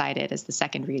separately cited as the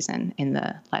second reason in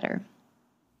the letter.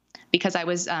 Because I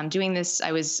was doing this,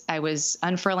 I was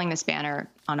unfurling this banner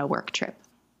on a work trip.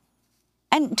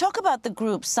 And talk about the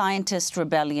group Scientist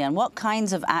Rebellion. What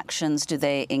kinds of actions do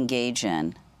they engage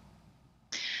in?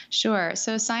 Sure.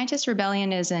 So Scientist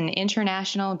Rebellion is an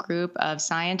international group of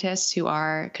scientists who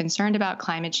are concerned about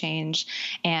climate change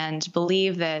and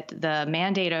believe that the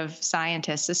mandate of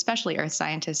scientists, especially earth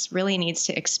scientists, really needs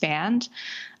to expand.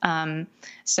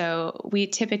 So we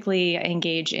typically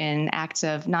engage in acts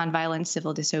of nonviolent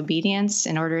civil disobedience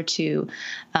in order to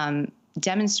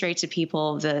demonstrate to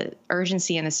people the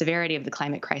urgency and the severity of the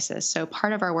climate crisis. So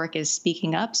part of our work is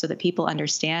speaking up so that people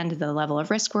understand the level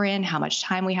of risk we're in, how much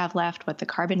time we have left, what the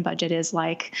carbon budget is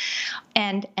like.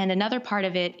 And another part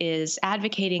of it is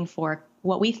advocating for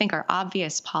what we think are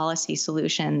obvious policy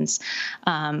solutions,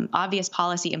 obvious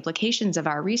policy implications of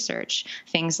our research,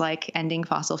 things like ending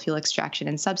fossil fuel extraction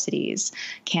and subsidies,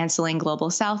 canceling global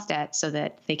South debt so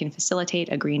that they can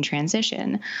facilitate a green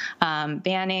transition,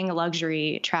 banning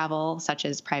luxury travel such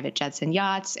as private jets and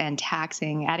yachts, and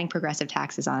adding progressive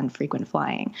taxes on frequent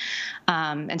flying.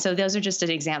 And so those are just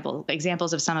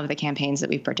examples of some of the campaigns that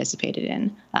we've participated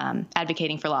in,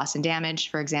 advocating for loss and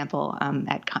damage, for example,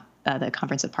 at the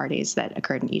Conference of Parties that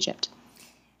occurred in Egypt.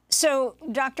 So,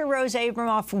 Dr. Rose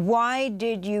Abramoff, why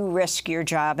did you risk your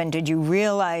job, and did you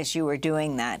realize you were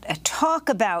doing that? Talk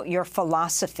about your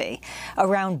philosophy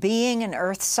around being an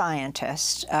earth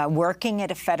scientist, working at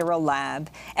a federal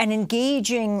lab, and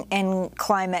engaging in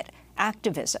climate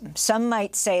activism. Some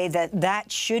might say that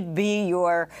that should be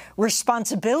your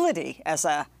responsibility as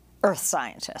an earth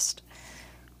scientist.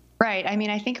 Right. I mean,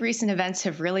 I think recent events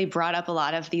have really brought up a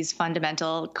lot of these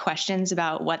fundamental questions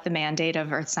about what the mandate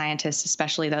of earth scientists,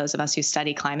 especially those of us who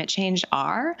study climate change,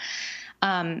 are.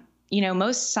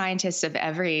 Most scientists of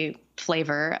every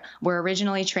flavor were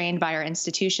originally trained by our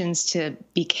institutions to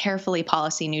be carefully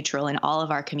policy neutral in all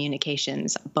of our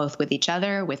communications, both with each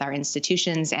other, with our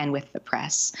institutions, and with the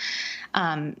press.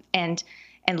 And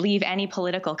leave any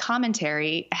political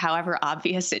commentary, however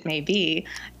obvious it may be,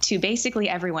 to basically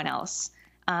everyone else.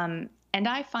 And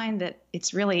I find that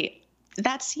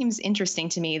that seems interesting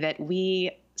to me, that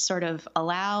we sort of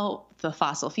allow the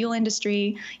fossil fuel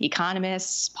industry,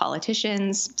 economists,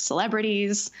 politicians,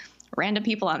 celebrities, random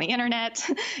people on the internet,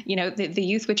 the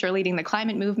youth which are leading the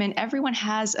climate movement. Everyone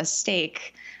has a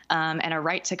stake and a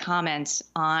right to comment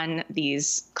on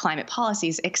these climate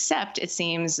policies, except, it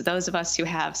seems, those of us who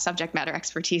have subject matter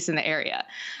expertise in the area.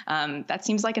 That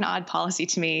seems like an odd policy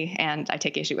to me, and I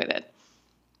take issue with it.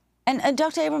 And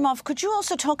Dr. Abramov, could you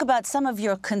also talk about some of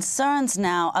your concerns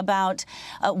now about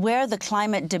where the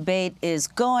climate debate is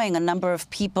going? A number of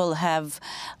people have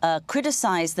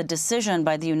criticized the decision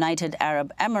by the United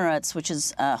Arab Emirates, which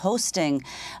is hosting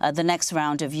the next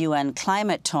round of UN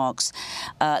climate talks.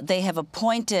 They have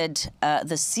appointed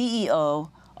the CEO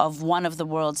of one of the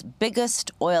world's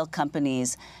biggest oil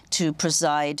companies to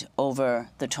preside over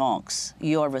the talks.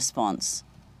 Your response?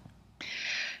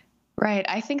 Right.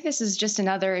 I think this is just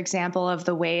another example of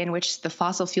the way in which the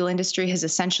fossil fuel industry has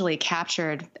essentially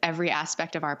captured every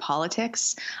aspect of our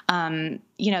politics.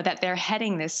 That they're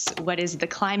heading this, what is the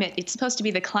climate, it's supposed to be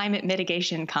the climate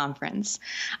mitigation conference.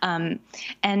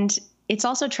 And it's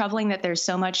also troubling that there's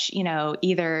so much,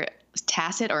 either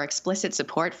tacit or explicit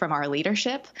support from our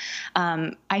leadership.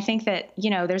 I think that,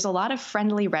 there's a lot of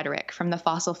friendly rhetoric from the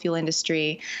fossil fuel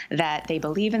industry that they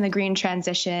believe in the green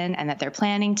transition and that they're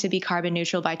planning to be carbon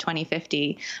neutral by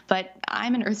 2050. But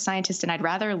I'm an earth scientist and I'd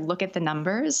rather look at the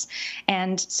numbers.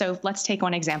 And so let's take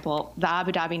one example. The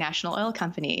Abu Dhabi National Oil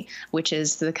Company, which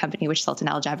is the company which Sultan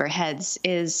Al Jaber heads,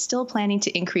 is still planning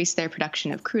to increase their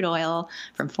production of crude oil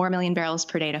from 4 million barrels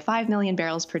per day to 5 million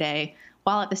barrels per day,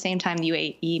 while at the same time the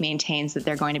UAE maintains that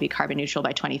they're going to be carbon neutral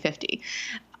by 2050.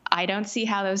 I don't see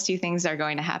how those two things are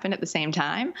going to happen at the same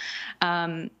time.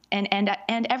 And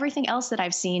everything else that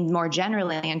I've seen more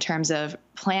generally in terms of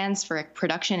plans for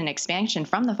production and expansion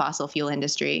from the fossil fuel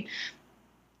industry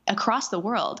across the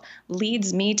world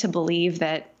leads me to believe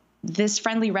that this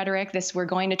friendly rhetoric, this we're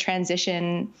going to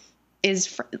transition,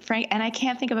 is frank, and I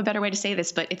can't think of a better way to say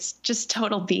this, but it's just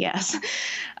total BS.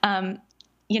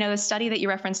 The study that you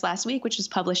referenced last week, which was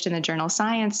published in the journal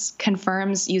Science,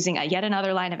 confirms using yet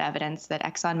another line of evidence that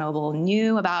ExxonMobil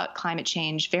knew about climate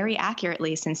change very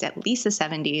accurately since at least the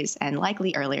 70s and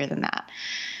likely earlier than that.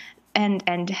 And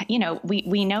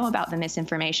we know about the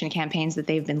misinformation campaigns that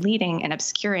they've been leading and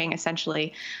obscuring,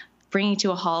 essentially bringing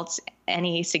to a halt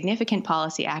any significant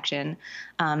policy action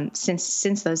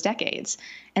since those decades.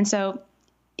 And so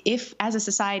if, as a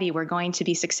society, we're going to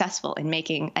be successful in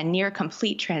making a near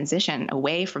complete transition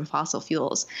away from fossil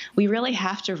fuels, we really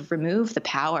have to remove the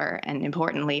power and,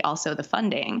 importantly, also the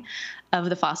funding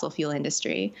of the fossil fuel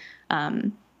industry.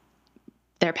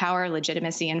 Their power,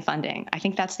 legitimacy, and funding. I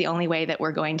think that's the only way that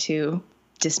we're going to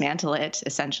dismantle it,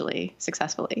 essentially,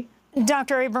 successfully.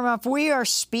 Dr. Abramov, we are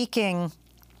speaking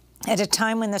at a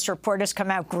time when this report has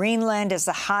come out. Greenland is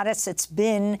the hottest it's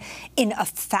been in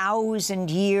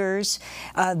 1,000 years.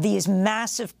 These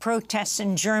massive protests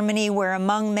in Germany, where,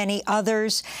 among many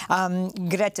others,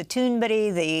 Greta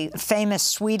Thunberg, the famous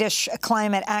Swedish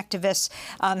climate activist,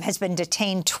 has been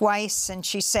detained twice, and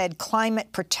she said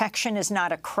climate protection is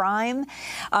not a crime.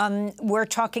 We're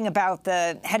talking about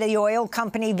the head of the oil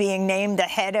company being named the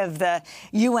head of the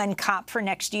UN COP for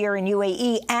next year in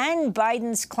UAE, and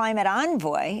Biden's climate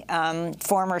envoy,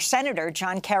 former Senator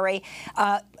John Kerry,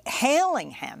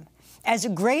 hailing him as a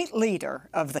great leader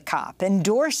of the COP,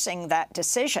 endorsing that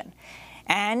decision.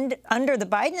 And under the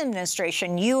Biden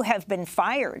administration, you have been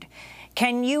fired.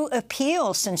 Can you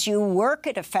appeal, since you work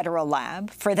at a federal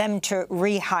lab, for them to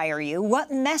rehire you?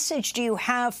 What message do you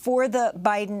have for the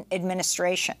Biden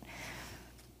administration?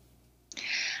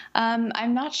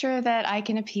 I'm not sure that I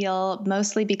can appeal,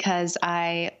 mostly because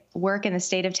I work in the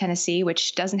state of Tennessee,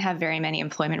 which doesn't have very many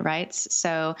employment rights.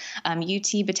 So UT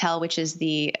Battelle, which is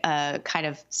the kind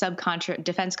of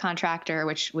defense contractor,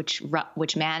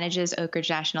 which manages Oak Ridge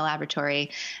National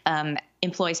Laboratory,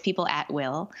 employs people at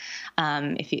will,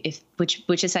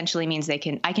 which essentially means I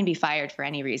can be fired for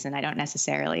any reason.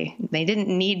 They didn't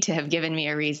need to have given me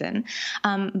a reason,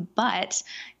 but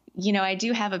I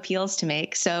do have appeals to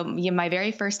make. So my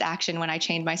very first action when I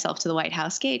chained myself to the White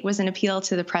House gate was an appeal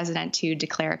to the president to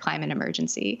declare a climate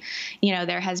emergency.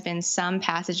 There has been some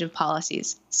passage of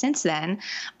policies since then,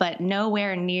 but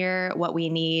nowhere near what we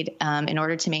need in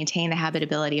order to maintain the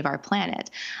habitability of our planet,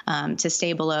 to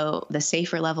stay below the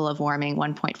safer level of warming,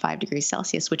 1.5 degrees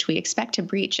Celsius, which we expect to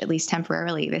breach, at least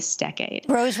temporarily, this decade.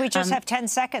 Rose, we just have 10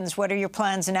 seconds. What are your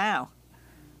plans now?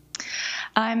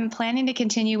 I'm planning to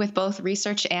continue with both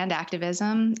research and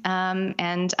activism,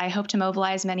 and I hope to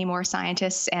mobilize many more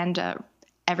scientists and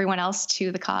everyone else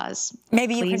to the cause.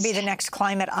 Maybe you can be the next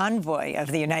climate envoy of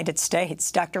the United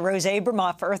States. Dr. Rose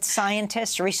Abramoff, Earth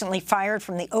scientist, recently fired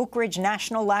from the Oak Ridge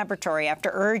National Laboratory after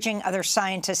urging other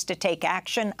scientists to take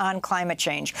action on climate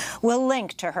change. We'll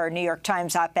link to her New York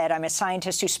Times op-ed, "I'm a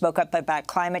scientist who spoke up about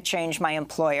climate change. My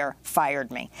employer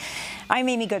fired me." I'm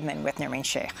Amy Goodman with Nermeen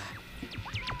Shaikh.